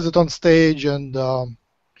 He does it on stage, and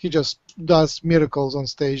he just does miracles on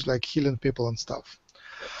stage, like healing people and stuff.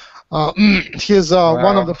 His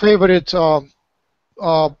one of the favorite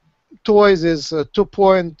toys is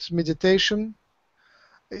 2-point meditation.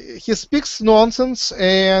 He speaks nonsense,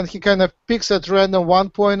 and he kind of picks at random one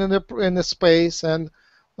point in the space and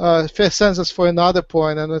senses for another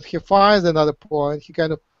point, and when he finds another point, he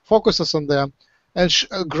kind of focuses on them and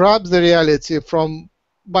grabs the reality from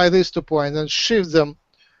by these 2 points and shifts them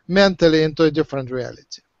mentally into a different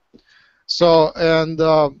reality. So, and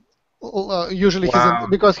usually,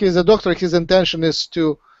 because he's a doctor, his intention is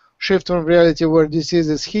to shift from reality where disease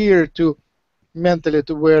is here to mentally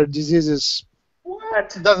to where disease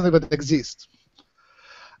doesn't even exist.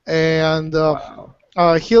 And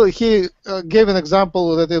he gave an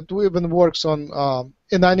example that it even works on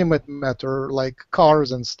inanimate matter like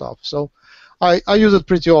cars and stuff. So I use it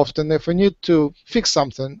pretty often. If I need to fix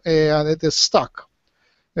something and it is stuck,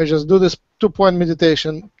 I just do this 2-point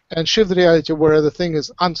meditation and shift the reality where the thing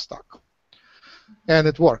is unstuck, and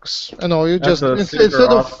it works. You know, you just instead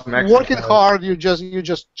of working hard, you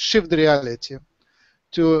just shift the reality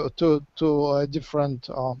to a different.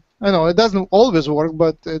 I know it doesn't always work,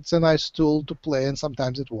 but it's a nice tool to play, and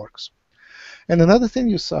sometimes it works. And another thing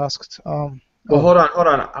you asked. Well, hold on.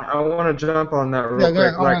 I want to jump on that real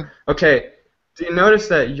quick. Like, okay, do you notice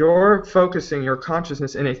that you're focusing your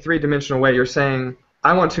consciousness in a 3-dimensional way? You're saying,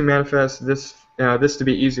 I want to manifest this to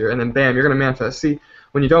be easier, and then bam, you're going to manifest. See,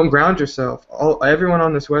 when you don't ground yourself, everyone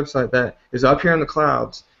on this website that is up here in the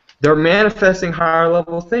clouds, they're manifesting higher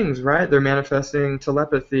level things, right? They're manifesting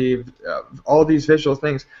telepathy, all these visual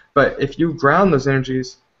things. But if you ground those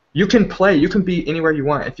energies, you can play. You can be anywhere you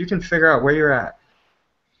want. If you can figure out where you're at,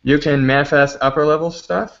 you can manifest upper level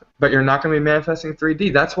stuff, but you're not going to be manifesting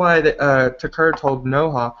 3D. That's why 𝗪𝗓𝗓 told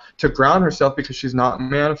Noha to ground herself, because she's not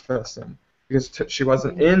manifesting, because she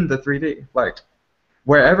wasn't in the 3D. Like,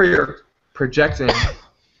 wherever you're projecting,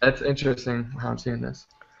 that's interesting how I'm seeing this.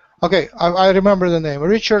 Okay, I remember the name.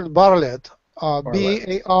 Richard Bartlett,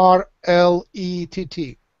 B-A-R-L-E-T-T.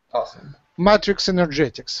 Awesome. Matrix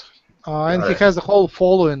Energetics. And he has a whole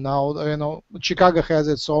following now. You know, Chicago has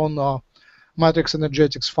its own Matrix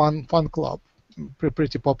Energetics fan club.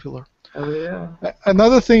 Pretty popular. Oh yeah.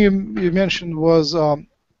 Another thing you mentioned was,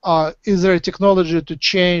 is there a technology to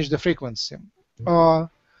change the frequency?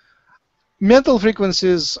 Mental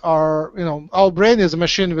frequencies are, our brain is a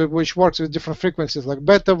machine which works with different frequencies like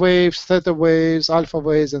beta waves, theta waves, alpha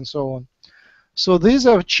waves, and so on. So these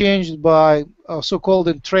are changed by so-called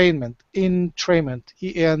entrainment,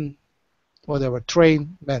 E-N, whatever,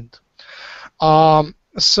 trainment.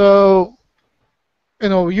 So,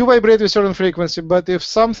 you vibrate with certain frequency, but if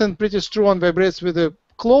something pretty strong vibrates with a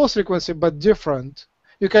close frequency but different,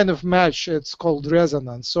 you kind of match. It's called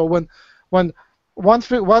resonance. So when one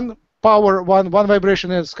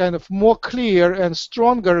vibration is kind of more clear and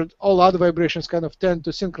stronger, all other vibrations kind of tend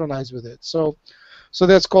to synchronize with it. So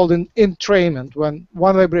that's called an entrainment, when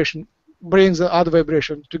one vibration brings the other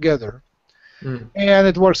vibration together. And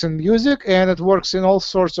it works in music, and it works in all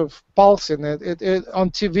sorts of pulsing. On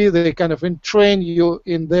TV, they kind of entrain you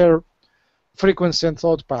in their frequency and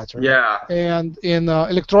thought pattern. Yeah. And in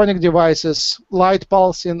electronic devices, light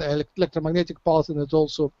pulsing, electromagnetic pulsing, it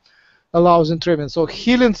also allows entrainment. So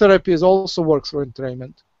healing therapy also works for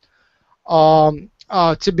entrainment.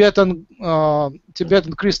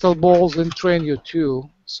 Tibetan crystal balls entrain you too,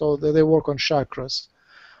 so they work on chakras.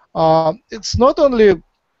 It's not only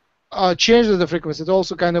changes the frequency, it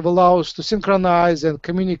also kind of allows to synchronize and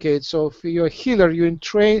communicate. So if you're a healer, you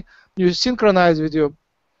synchronize with your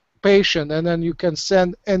patient, and then you can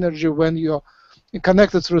send energy when you're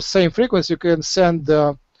connected through the same frequency. You can send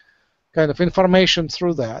kind of information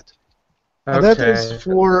through that. Okay. And that is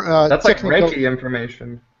for that's technical, like Reiki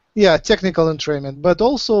information. Yeah, technical entrainment. But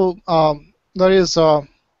also there is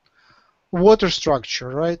water structure,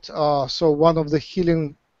 right? So one of the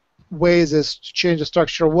healing ways is to change the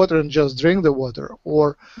structure of water and just drink the water,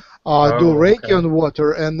 or do Reiki on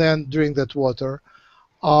water and then drink that water.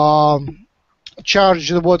 Charge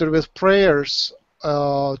the water with prayers.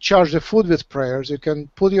 Charge the food with prayers. You can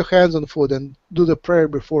put your hands on food and do the prayer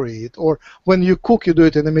before you eat, or when you cook, you do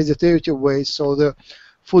it in a meditative way, so the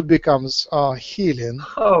food becomes healing.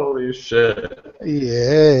 Holy shit!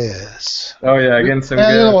 Yes. Oh yeah, getting some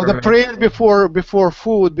and, good. The prayer before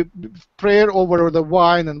food, prayer over the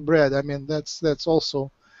wine and bread. I mean, that's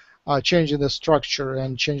also changing the structure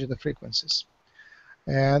and changing the frequencies.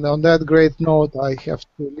 And on that great note, I have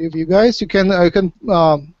to leave you guys. You can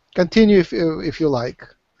continue if you like,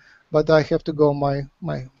 but I have to go. My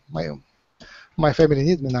family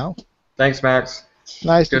needs me now. Thanks, Max.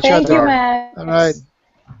 Nice to Thank chat. you, Max. All right.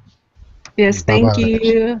 Yes, thank Bye-bye.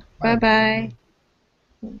 you. Bye. Bye-bye.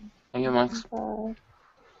 Thank you, Max. Bye.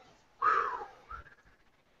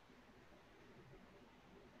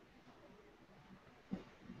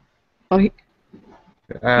 Oh, he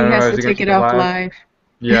has to take it off live.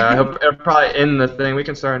 Yeah, he'll probably end the thing. We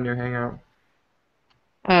can start a new hangout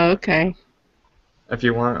Oh, okay. if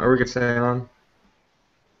you want, or we could stay on.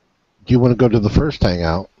 Do you want to go to the first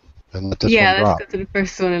hangout and let this one Yeah, drop? let's go to the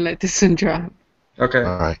first one and let this one drop. Okay.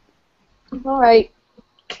 All right. All right.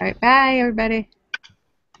 All right, bye, everybody.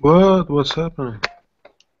 What? What's happening?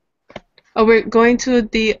 Oh, we're going to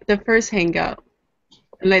the first hangout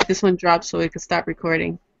and let this one drop so we can stop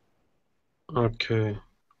recording. Okay.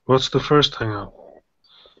 What's the first hangout?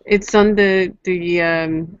 It's on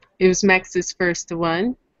it was Max's first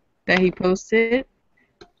one that he posted,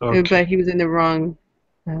 Okay. but he was in the wrong,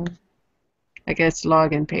 I guess,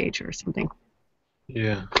 login page or something.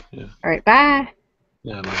 Yeah. Yeah. All right, bye.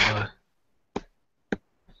 Yeah. Bye.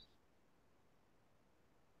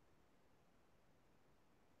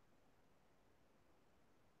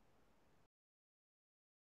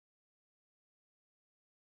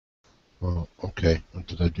 Well, okay. What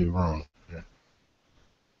did I do wrong? Yeah.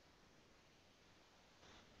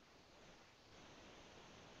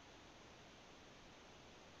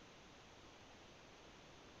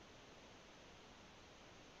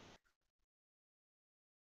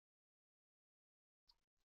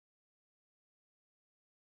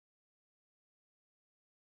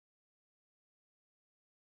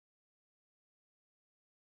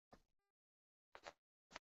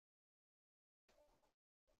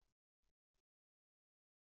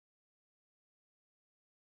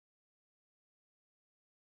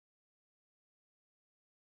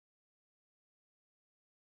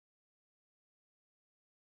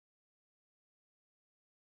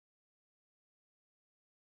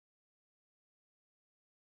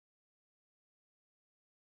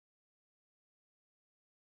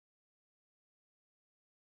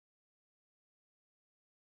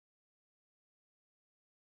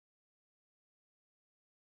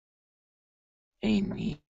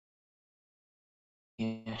 Amy.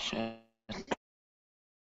 Yeah, shit.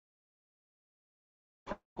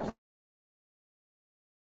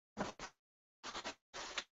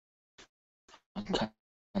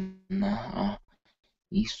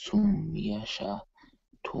 Isumyasha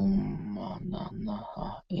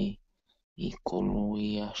tumananaha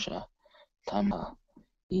ikoluyasha tama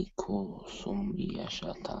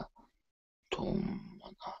ikosumyashata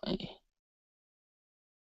tumanaha.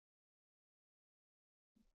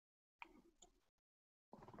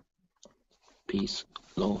 Peace,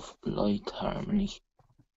 love, light, harmony.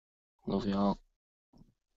 Love y'all.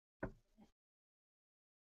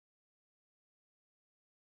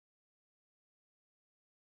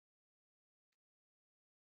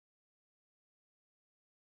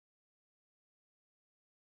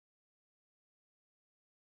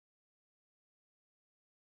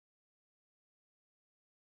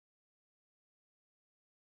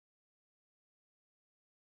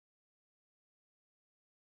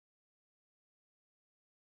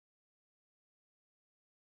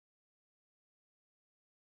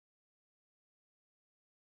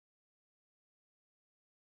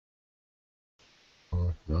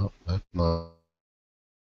 No, that's not.